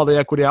deal, all the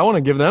equity. I want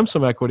to give them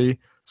some equity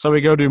so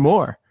we go do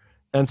more.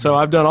 And so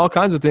I've done all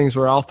kinds of things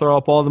where I'll throw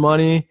up all the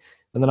money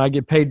and then I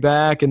get paid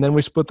back and then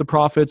we split the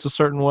profits a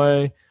certain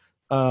way.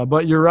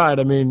 But you're right.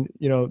 I mean,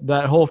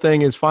 that whole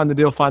thing is find the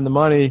deal, find the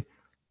money.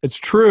 It's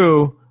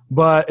true,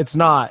 but it's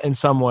not in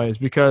some ways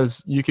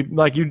because you could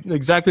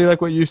exactly like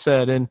what you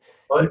said. And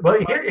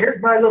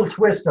here's my little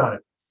twist on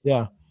it.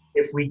 Yeah.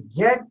 If we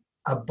get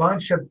a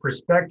bunch of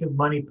prospective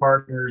money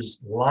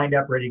partners lined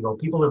up, ready to go,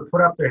 people have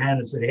put up their hand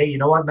and said, hey, you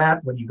know what,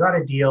 Matt, when you got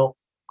a deal,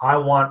 I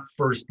want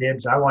first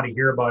dibs. I want to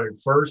hear about it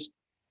first,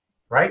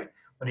 right?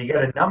 When you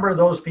get a number of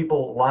those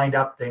people lined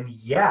up, then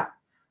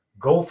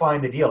go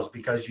find the deals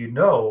because you've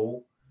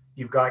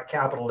got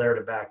capital there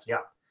to back you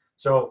up.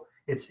 So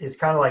it's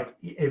kind of like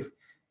if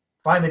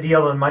find the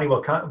deal and money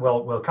will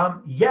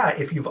come. Yeah,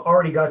 if you've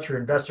already got your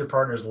investor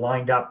partners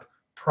lined up,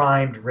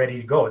 primed, ready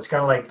to go. It's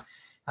kind of like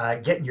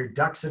getting your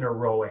ducks in a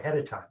row ahead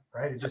of time,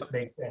 right? It just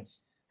makes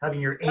sense. Having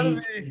your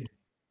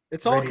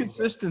it's all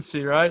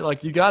consistency, right?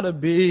 Like you got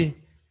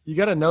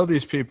to know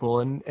these people.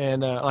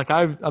 And like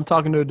I'm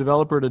talking to a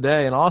developer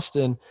today in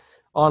Austin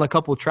on a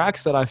couple of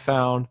tracks that I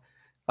found.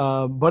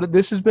 But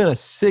this has been a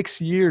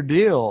 6-year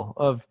deal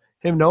of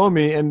him knowing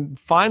me. And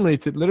finally,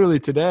 literally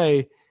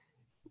today,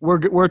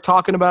 we're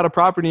talking about a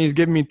property. He's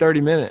giving me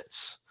 30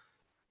 minutes,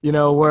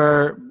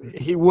 where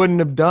he wouldn't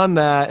have done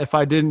that if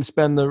I didn't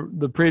spend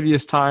the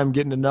previous time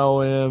getting to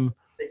know him.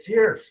 6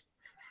 years.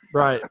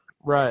 Right.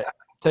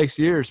 Takes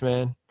years,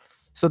 man.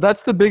 So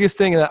that's the biggest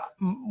thing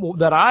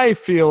that I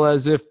feel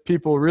as if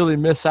people really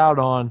miss out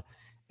on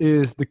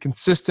is the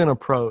consistent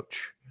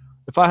approach.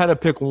 If I had to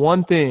pick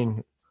one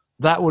thing,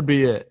 that would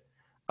be it.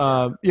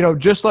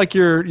 Just like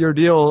your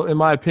deal, in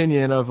my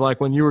opinion, of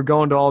like when you were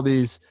going to all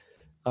these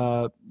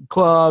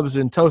clubs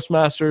and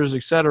Toastmasters,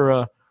 et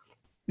cetera,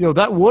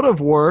 that would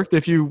have worked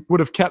if you would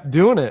have kept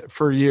doing it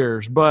for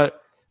years.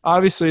 But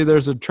obviously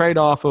there's a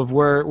trade-off of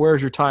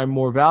where's your time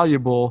more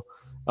valuable.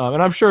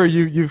 And I'm sure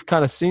you've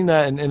kind of seen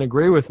that and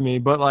agree with me,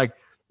 but like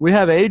we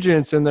have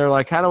agents and they're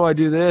like, how do I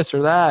do this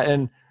or that?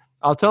 And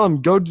I'll tell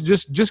them,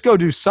 just go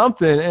do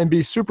something and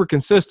be super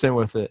consistent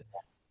with it,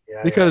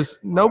 because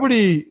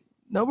nobody,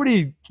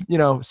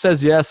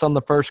 says yes on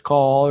the first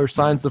call or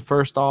signs the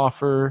first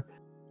offer.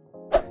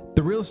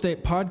 The Real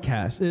Estate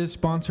Podcast is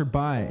sponsored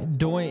by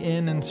Dubeau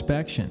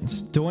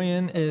Inspections.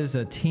 Dubeau is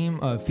a team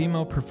of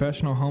female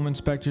professional home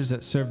inspectors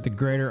that serve the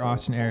greater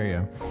Austin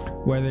area.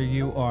 Whether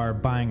you are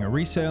buying a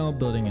resale,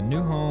 building a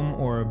new home,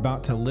 or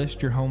about to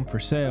list your home for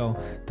sale,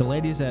 the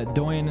ladies at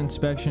Dubeau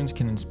Inspections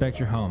can inspect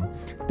your home.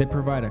 They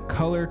provide a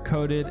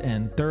color-coded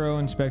and thorough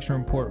inspection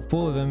report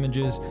full of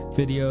images,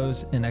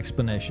 videos, and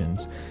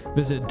explanations.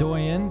 Visit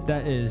Dubeau,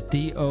 that is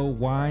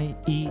Doyenne,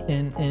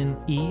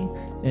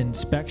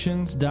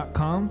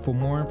 inspections.com for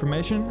more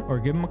information, or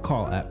give them a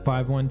call at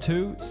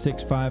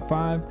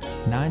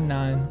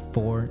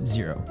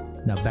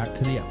 512-655-9940. Now back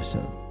to the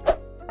episode.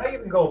 I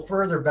even go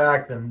further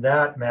back than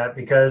that, Matt,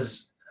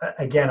 because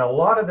again, a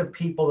lot of the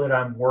people that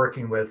I'm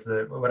working with,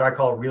 what I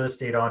call real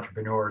estate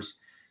entrepreneurs,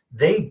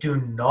 they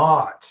do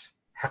not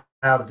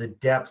have the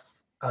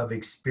depth of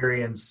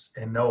experience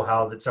and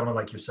know-how that someone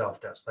like yourself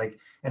does.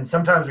 And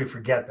sometimes we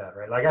forget that,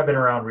 right? Like, I've been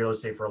around real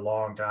estate for a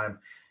long time.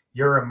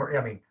 You're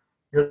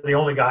the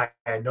only guy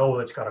I know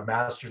that's got a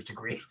master's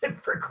degree,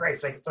 for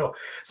Christ's sake. So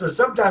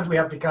sometimes we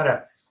have to kind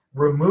of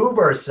remove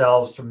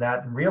ourselves from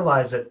that and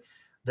realize that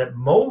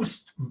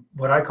most,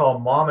 what I call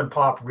mom and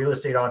pop real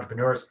estate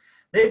entrepreneurs,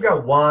 they've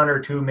got 1 or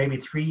 2, maybe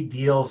 3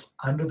 deals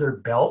under their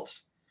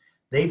belt.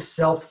 They've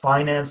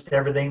self-financed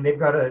everything. They've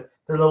got their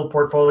little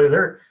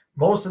portfolio.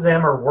 Most of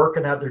them are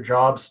working at their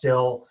job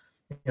still.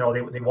 They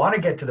want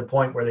to get to the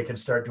point where they can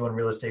start doing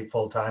real estate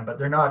full time, but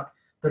they're not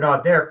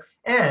there.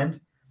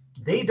 And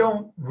they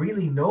don't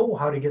really know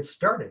how to get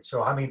started.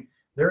 So,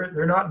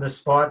 they're not in the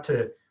spot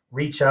to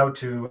reach out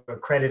to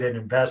accredited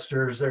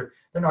investors. They're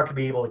not going to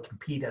be able to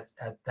compete at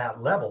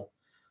that level.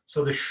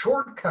 So the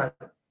shortcut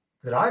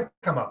that I've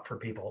come up for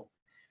people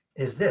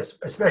is this,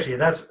 especially,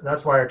 and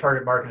that's why our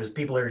target market is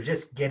people that are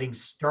just getting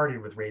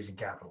started with raising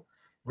capital.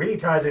 Really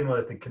ties in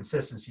with the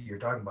consistency you're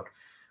talking about.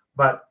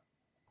 But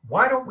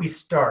why don't we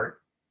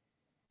start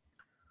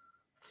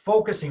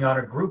focusing on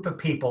a group of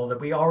people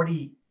that we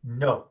already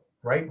know?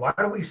 Right? Why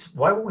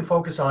won't we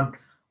focus on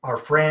our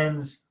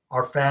friends,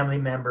 our family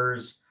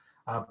members,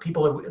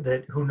 people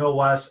who know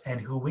us and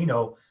who we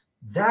know?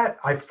 That,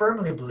 I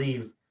firmly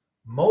believe,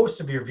 most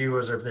of your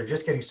viewers, if they're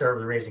just getting started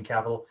with raising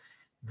capital,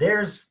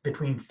 there's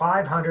between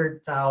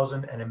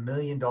 $500,000 and $1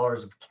 million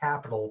of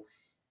capital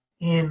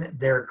in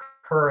their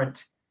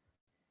current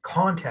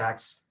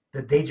contacts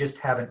that they just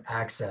haven't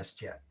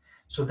accessed yet.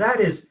 So that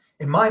is,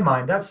 in my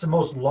mind, that's the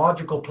most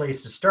logical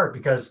place to start,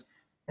 because,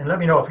 and let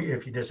me know if you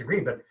disagree,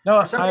 but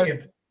No,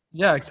 totally.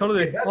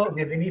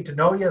 They need to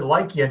know you,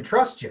 like you, and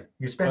trust you.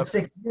 You spent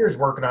 6 years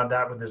working on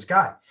that with this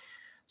guy.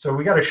 So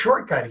we got a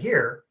shortcut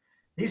here.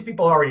 These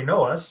people already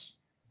know us.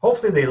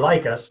 Hopefully they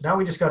like us. Now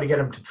we just got to get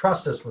them to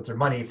trust us with their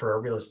money for a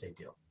real estate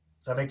deal.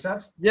 Does that make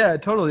sense? Yeah,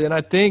 totally. And I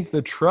think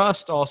the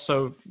trust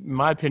also, in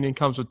my opinion,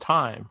 comes with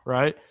time,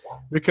 right?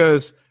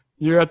 Because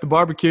you're at the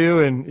barbecue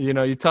and,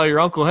 you tell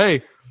your uncle,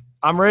 hey,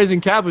 I'm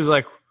raising capital. He's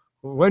like,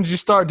 when did you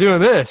start doing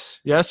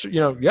this?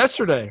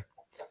 Yesterday.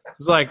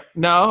 It's like,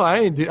 no, I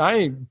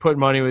ain't putting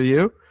money with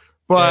you.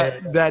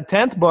 But that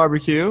 10th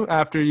barbecue,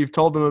 after you've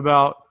told him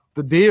about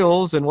the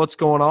deals and what's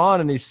going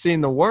on and he's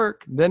seen the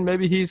work, then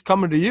maybe he's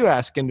coming to you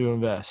asking to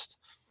invest.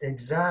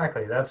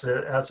 Exactly. That's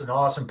an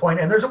awesome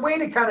point. And there's a way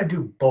to kind of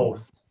do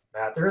both,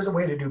 Matt. There is a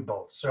way to do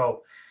both.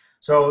 So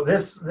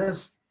this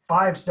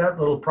 5-step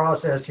little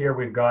process here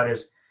we've got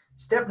is,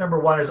 step number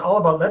 1 is all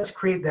about, let's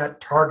create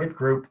that target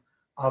group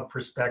of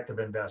prospective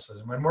investors.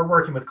 And when we're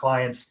working with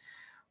clients,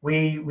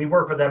 we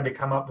work with them to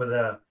come up with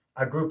a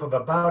group of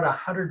about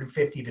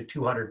 150 to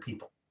 200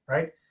 people,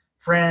 right?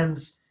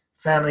 Friends,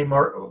 family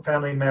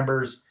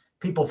members,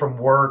 people from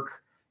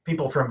work,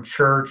 people from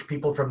church,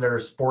 people from their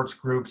sports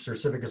groups or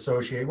civic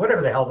association,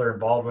 whatever the hell they're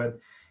involved with.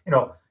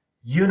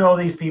 You know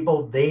these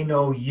people, they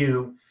know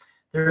you.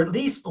 They're at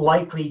least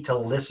likely to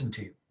listen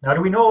to you. Now,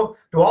 do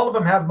all of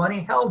them have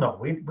money? Hell no.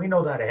 We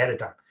know that ahead of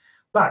time.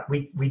 But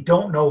we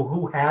don't know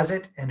who has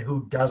it and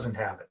who doesn't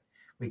have it.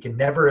 We can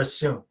never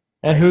assume.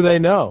 And who they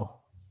know.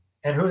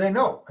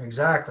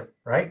 Exactly,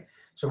 right?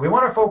 So we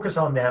want to focus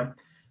on them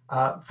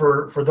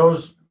for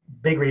those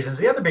big reasons.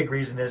 The other big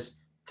reason is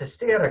to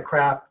stay out of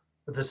crap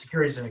with the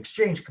Securities and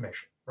Exchange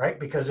Commission, right?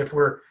 Because if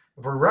we're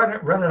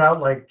running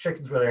out like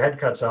chickens with their head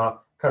cut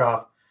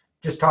off,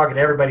 just talking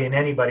to everybody and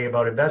anybody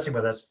about investing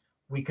with us,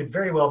 we could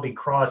very well be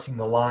crossing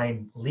the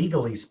line,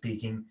 legally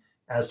speaking,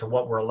 as to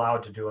what we're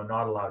allowed to do and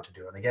not allowed to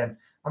do. And again,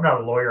 I'm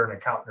not a lawyer, an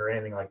accountant, or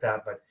anything like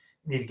that, but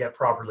need to get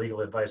proper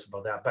legal advice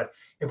about that. But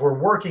if we're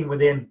working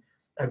within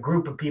a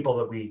group of people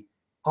that we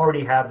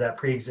already have that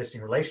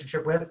pre-existing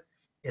relationship with,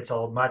 it's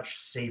a much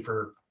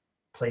safer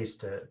place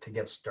to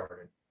get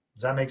started.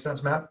 Does that make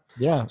sense, Matt?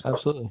 Yeah,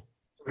 absolutely.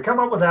 We come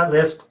up with that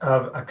list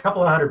of a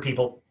couple of 100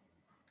 people.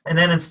 And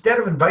then instead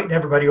of inviting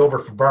everybody over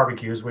for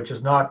barbecues, which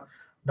is not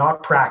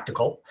not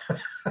practical.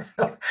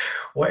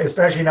 Well,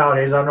 especially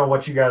nowadays. I don't know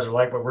what you guys are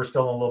like, but we're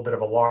still in a little bit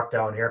of a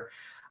lockdown here.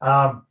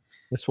 Um,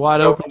 It's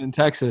wide so open in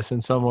Texas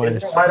in some is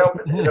ways. it wide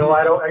open? Is it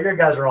wide open? You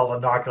guys are all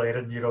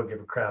inoculated and you don't give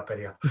a crap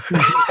anyhow.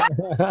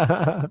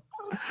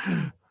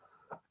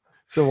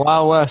 It's a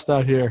Wild West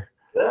out here.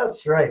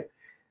 That's right.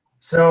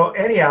 So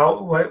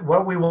anyhow,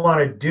 what we want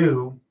to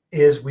do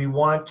is we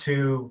want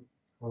to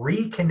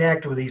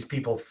reconnect with these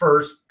people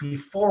first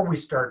before we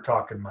start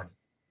talking money,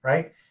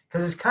 right?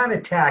 Because it's kind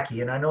of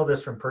tacky, and I know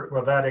this from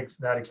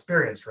that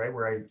experience, right,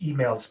 where I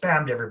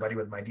spammed everybody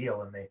with my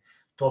deal, and they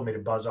told me to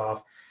buzz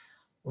off.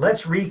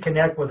 Let's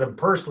reconnect with them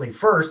personally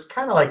first,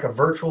 kind of like a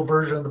virtual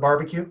version of the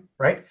barbecue,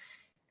 right?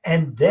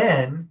 And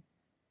then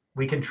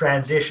we can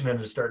transition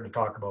into starting to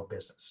talk about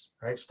business,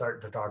 right?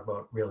 Starting to talk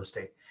about real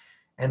estate,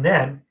 and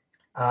then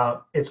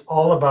it's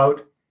all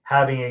about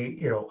having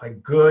a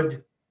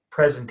good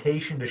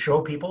presentation to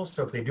show people.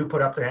 So if they do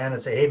put up their hand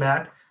and say, "Hey,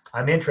 Matt,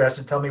 I'm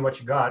interested. Tell me what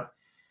you got."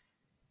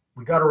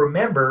 We got to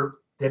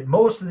remember that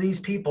most of these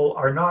people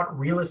are not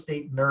real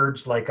estate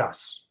nerds like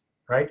us,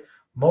 right?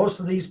 Most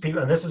of these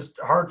people, and this is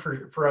hard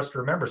for us to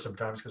remember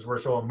sometimes because we're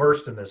so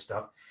immersed in this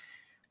stuff.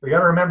 We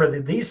got to remember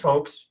that these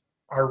folks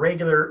are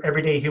regular,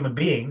 everyday human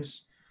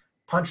beings,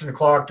 punching the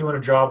clock, doing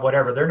a job,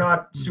 whatever. They're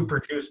not super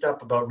juiced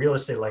up about real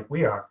estate like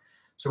we are.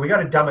 So we got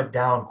to dumb it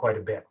down quite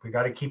a bit. We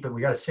got to keep it,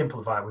 we got to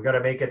simplify. We got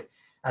to make it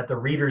at the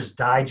Reader's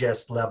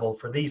Digest level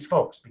for these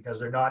folks because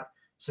they're not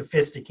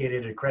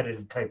sophisticated,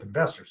 accredited type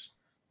investors.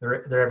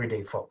 They're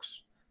everyday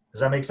folks. Does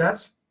that make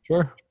sense?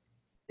 Sure.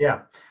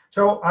 Yeah.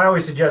 So I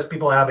always suggest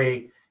people have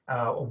a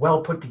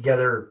well put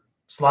together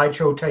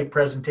slideshow type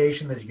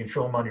presentation that you can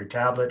show them on your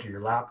tablet or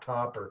your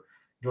laptop or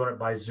doing it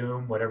by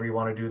Zoom, whatever you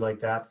want to do like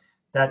that.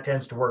 That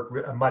tends to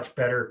work much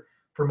better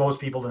for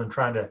most people than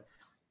trying to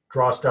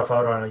draw stuff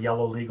out on a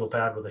yellow legal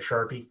pad with a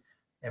Sharpie,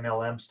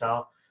 MLM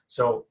style.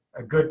 So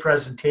a good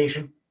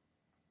presentation.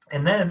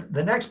 And then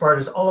the next part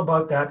is all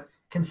about that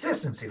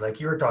consistency, like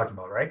you were talking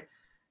about, right?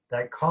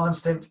 That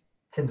constant,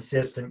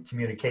 consistent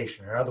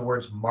communication. In other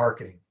words,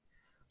 marketing.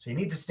 So you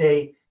need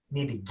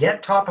to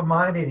get top of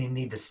mind and you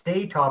need to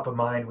stay top of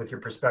mind with your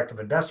prospective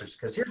investors.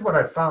 Because here's what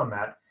I found,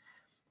 Matt.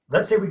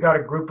 Let's say we got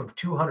a group of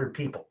 200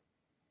 people.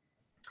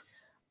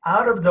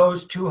 Out of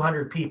those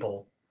 200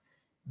 people,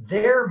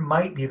 there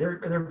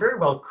very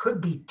well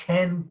could be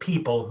 10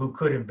 people who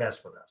could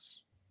invest with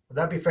us. Would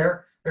that be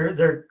fair?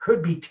 There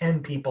could be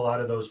 10 people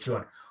out of those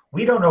 200.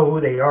 We don't know who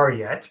they are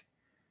yet,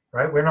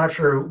 right? We're not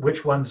sure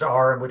which ones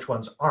are and which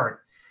ones aren't.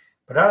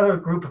 But out of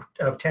a group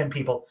of 10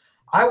 people,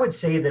 I would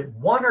say that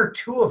one or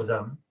two of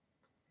them,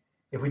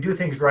 if we do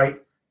things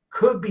right,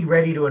 could be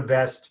ready to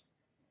invest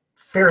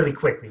fairly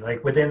quickly,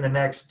 like within the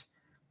next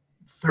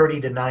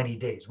 30 to 90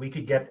 days. We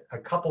could get a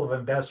couple of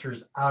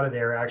investors out of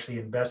there actually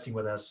investing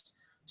with us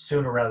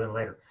sooner rather than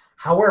later.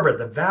 However,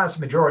 the vast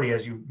majority,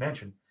 as you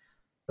mentioned,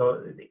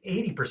 the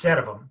 80%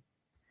 of them,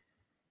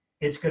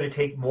 it's going to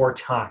take more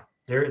time.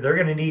 They're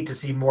going to need to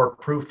see more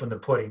proof in the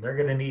pudding. They're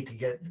going to need to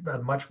get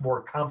much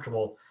more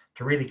comfortable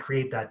to really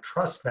create that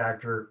trust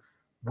factor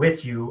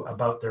with you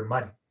about their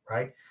money,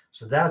 right?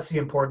 So that's the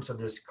importance of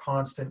this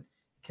constant,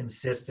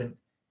 consistent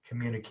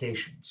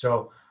communication.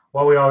 So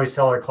what we always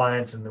tell our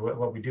clients and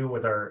what we do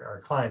with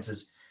our clients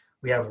is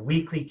we have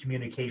weekly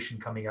communication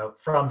coming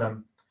out from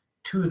them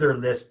to their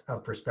list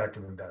of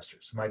prospective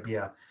investors. It might be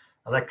a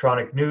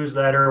electronic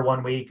newsletter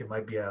one week. It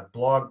might be a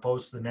blog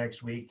post the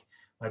next week.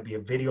 It might be a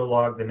video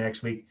log the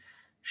next week.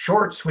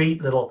 Short,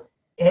 sweet, little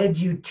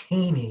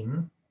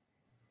edutaining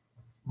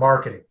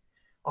marketing.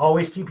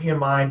 Always keeping in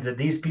mind that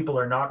these people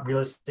are not real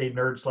estate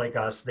nerds like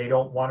us. They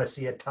don't want to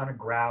see a ton of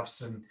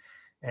graphs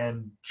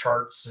and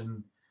charts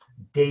and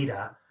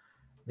data.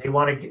 They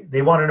want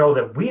to know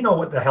that we know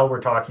what the hell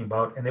we're talking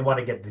about, and they want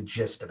to get the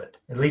gist of it.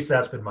 At least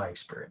that's been my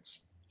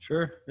experience.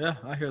 Sure. Yeah,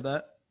 I hear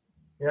that.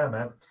 Yeah,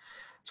 man.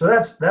 So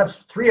that's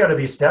 3 out of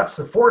these steps.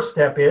 The 4th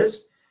step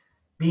is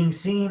being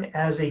seen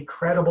as a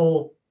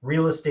credible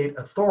real estate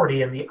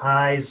authority in the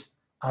eyes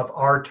of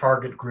our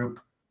target group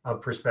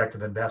of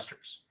prospective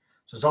investors.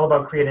 So it's all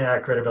about creating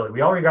that credibility.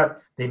 We already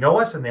they know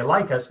us and they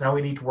like us. Now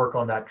we need to work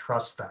on that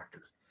trust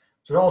factor.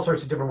 So all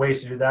sorts of different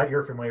ways to do that.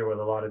 You're familiar with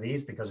a lot of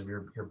these because of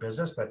your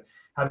business, but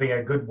having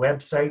a good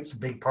website's a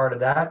big part of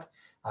that.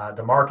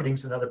 The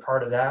marketing's another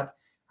part of that.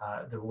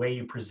 The way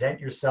you present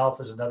yourself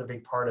is another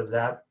big part of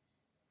that.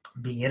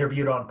 Being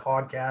interviewed on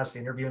podcasts,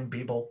 interviewing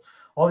people,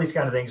 all these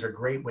kind of things are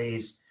great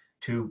ways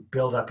to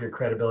build up your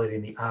credibility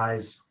in the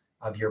eyes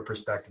of your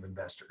prospective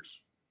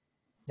investors.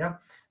 Yeah.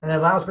 And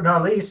then last but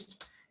not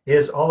least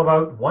is all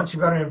about once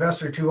you've got an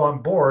investor or two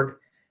on board,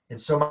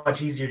 it's so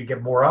much easier to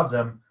get more of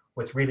them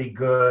with really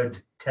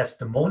good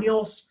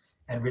testimonials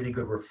and really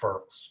good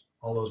referrals,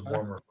 all those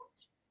warm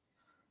referrals.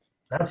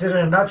 That's it in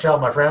a nutshell,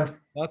 my friend.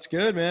 That's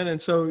good, man.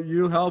 And so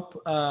you help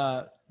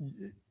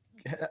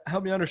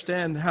me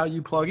understand how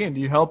you plug in.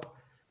 Do you help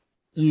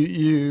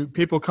you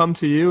people come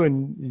to you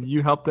and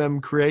you help them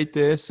create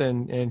this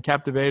and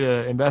captivate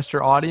an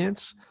investor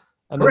audience,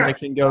 and Correct. then they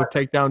can go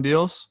take down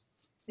deals?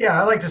 Yeah,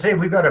 I like to say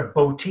we've got a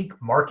boutique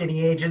marketing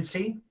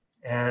agency.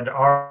 And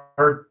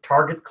our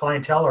target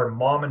clientele are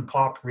mom and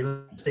pop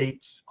real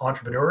estate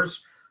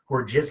entrepreneurs who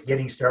are just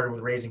getting started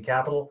with raising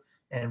capital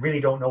and really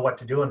don't know what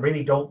to do and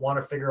really don't want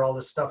to figure all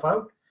this stuff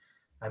out.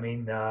 I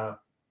mean,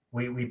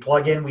 we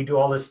plug in, we do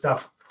all this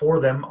stuff for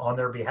them on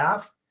their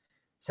behalf,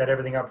 set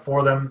everything up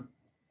for them,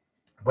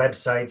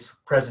 websites,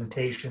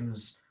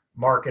 presentations,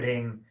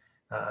 marketing,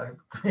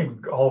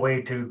 all the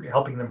way to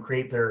helping them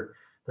create their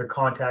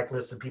contact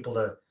list of people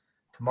to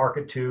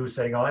market to,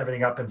 setting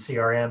everything up in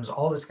CRMs,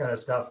 all this kind of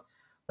stuff.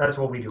 That's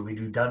what we do. We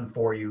do done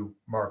for you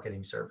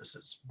marketing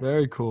services.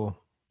 Very cool.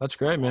 That's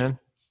great, man.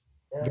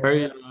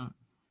 Yeah.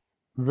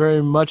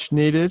 Very much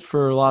needed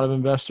for a lot of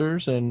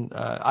investors. And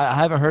I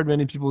haven't heard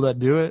many people that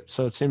do it.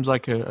 So it seems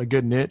like a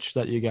good niche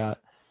that you got.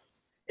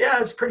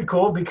 Yeah, it's pretty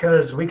cool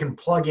because we can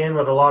plug in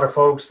with a lot of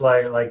folks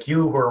like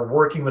you who are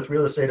working with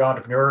real estate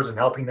entrepreneurs and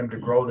helping them to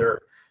grow their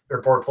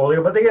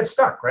portfolio, but they get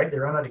stuck, right? They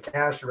run out of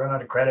cash, they run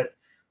out of credit.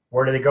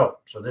 Where do they go?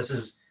 So this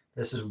is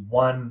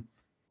one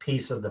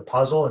piece of the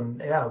puzzle.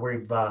 And yeah,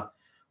 we're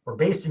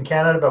based in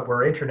Canada, but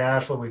we're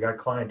international. We got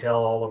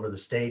clientele all over the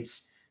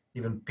States,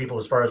 even people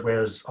as far away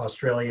as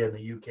Australia and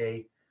the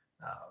UK,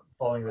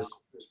 following this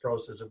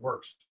process. It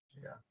works.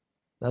 Yeah.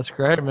 That's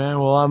great, man.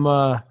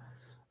 Well,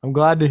 I'm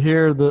glad to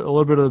hear a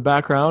little bit of the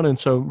background. And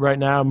so right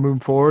now,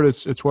 moving forward,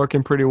 it's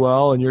working pretty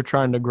well, and you're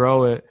trying to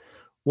grow it.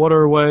 What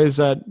are ways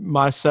that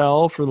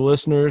myself or the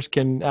listeners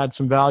can add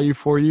some value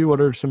for you?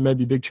 What are some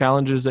maybe big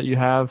challenges that you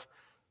have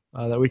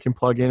that we can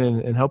plug in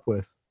and help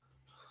with?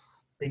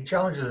 Big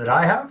challenges that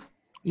I have?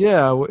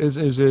 Yeah,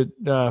 is it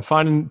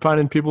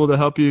finding people to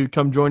help you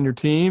come join your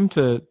team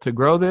to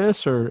grow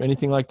this or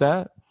anything like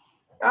that?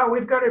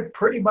 We've got it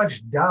pretty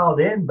much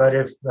dialed in, but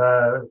if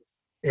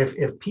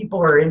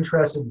people are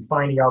interested in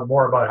finding out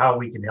more about how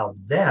we can help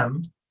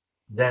them,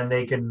 then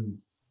they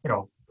can,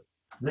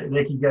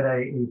 they can get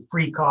a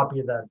free copy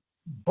of that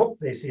book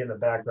they see in the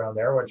background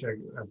there, which I've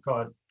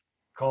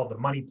called the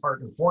Money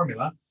Partner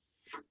Formula.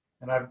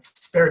 And I've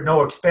spared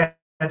no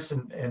expense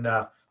in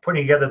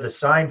putting together the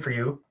sign for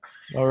you.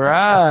 All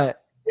right.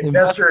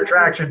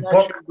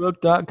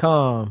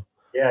 InvestorAttractionBook.com.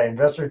 Yeah,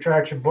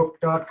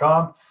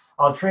 InvestorAttractionBook.com.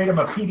 I'll trade them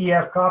a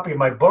PDF copy of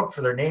my book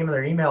for their name and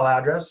their email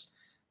address.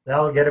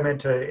 That'll get them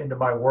into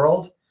my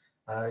world.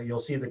 You'll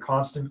see the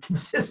constant,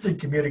 consistent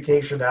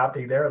communication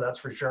happening there, that's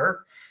for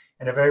sure.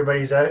 And if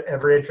everybody's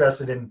ever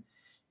interested in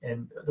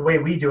the way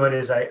we do it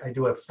is I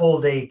do a full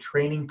day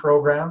training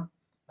program,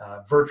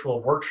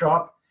 virtual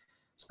workshop,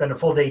 spend a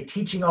full day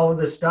teaching all of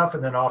this stuff,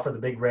 and then offer the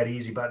big red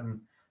easy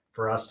button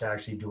for us to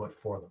actually do it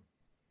for them.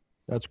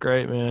 That's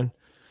great, man.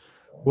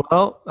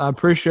 Well, I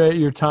appreciate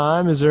your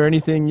time. Is there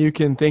anything you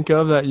can think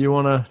of that you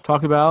want to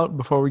talk about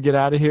before we get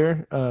out of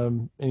here?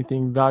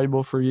 Anything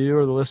valuable for you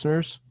or the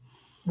listeners?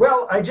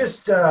 Well, I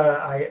just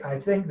I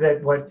think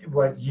that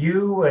what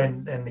you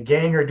and the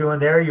gang are doing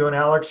there, you and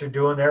Alex are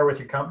doing there with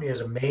your company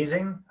is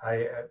amazing.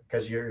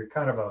 Because you're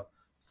kind of a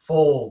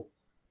full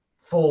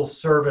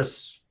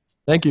service.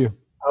 Thank you.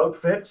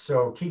 Outfit.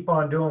 So keep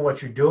on doing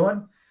what you're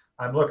doing.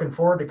 I'm looking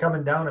forward to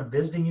coming down and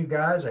visiting you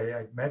guys.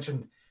 I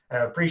mentioned I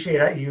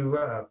appreciate you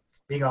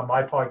being on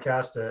my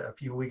podcast a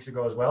few weeks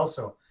ago as well.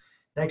 So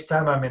next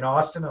time I'm in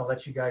Austin, I'll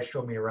let you guys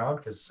show me around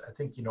because I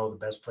think you know the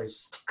best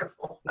places to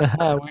go.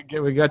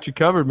 we got you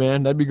covered,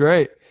 man. That'd be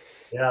great.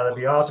 Yeah, that'd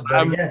be awesome.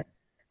 But again,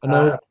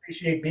 I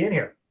appreciate being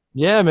here.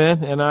 Yeah,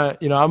 man. And I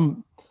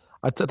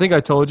think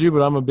I told you,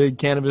 but I'm a big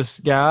cannabis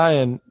guy,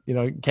 and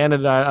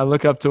Canada. I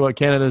look up to what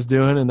Canada's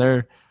doing, and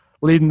they're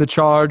leading the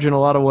charge in a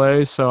lot of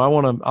ways. So I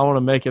want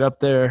to make it up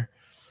there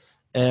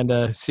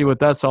and see what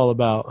that's all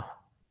about.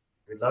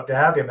 We'd love to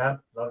have you, man.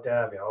 Love to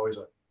have you. Always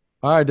would.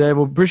 All right, Dave.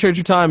 Well, appreciate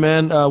your time,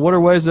 man. What are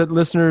ways that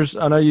listeners,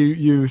 I know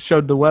you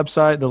showed the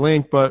website, the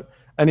link, but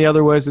any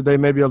other ways that they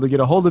may be able to get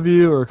a hold of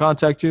you or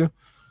contact you?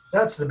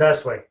 That's the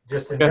best way.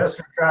 Just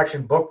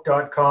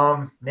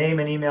InvestorAttractionBook.com, name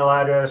and email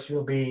address.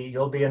 You'll be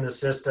in the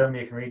system.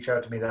 You can reach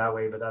out to me that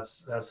way, but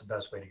that's the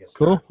best way to get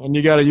started. Cool. And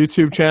you got a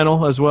YouTube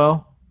channel as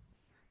well?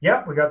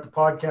 Yep, we got the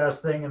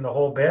podcast thing and the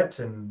whole bit,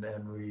 and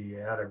we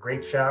had a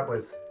great chat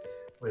with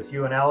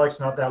you and Alex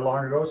not that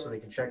long ago, so they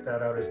can check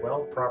that out as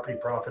well.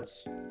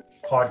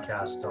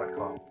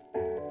 PropertyProfitsPodcast.com.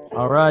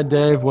 All right,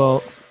 Dave.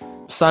 Well,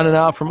 signing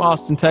out from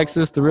Austin,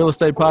 Texas, the Real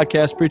Estate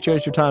Podcast.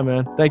 Appreciate your time,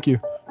 man. Thank you.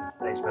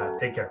 Thanks, man.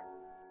 Take care.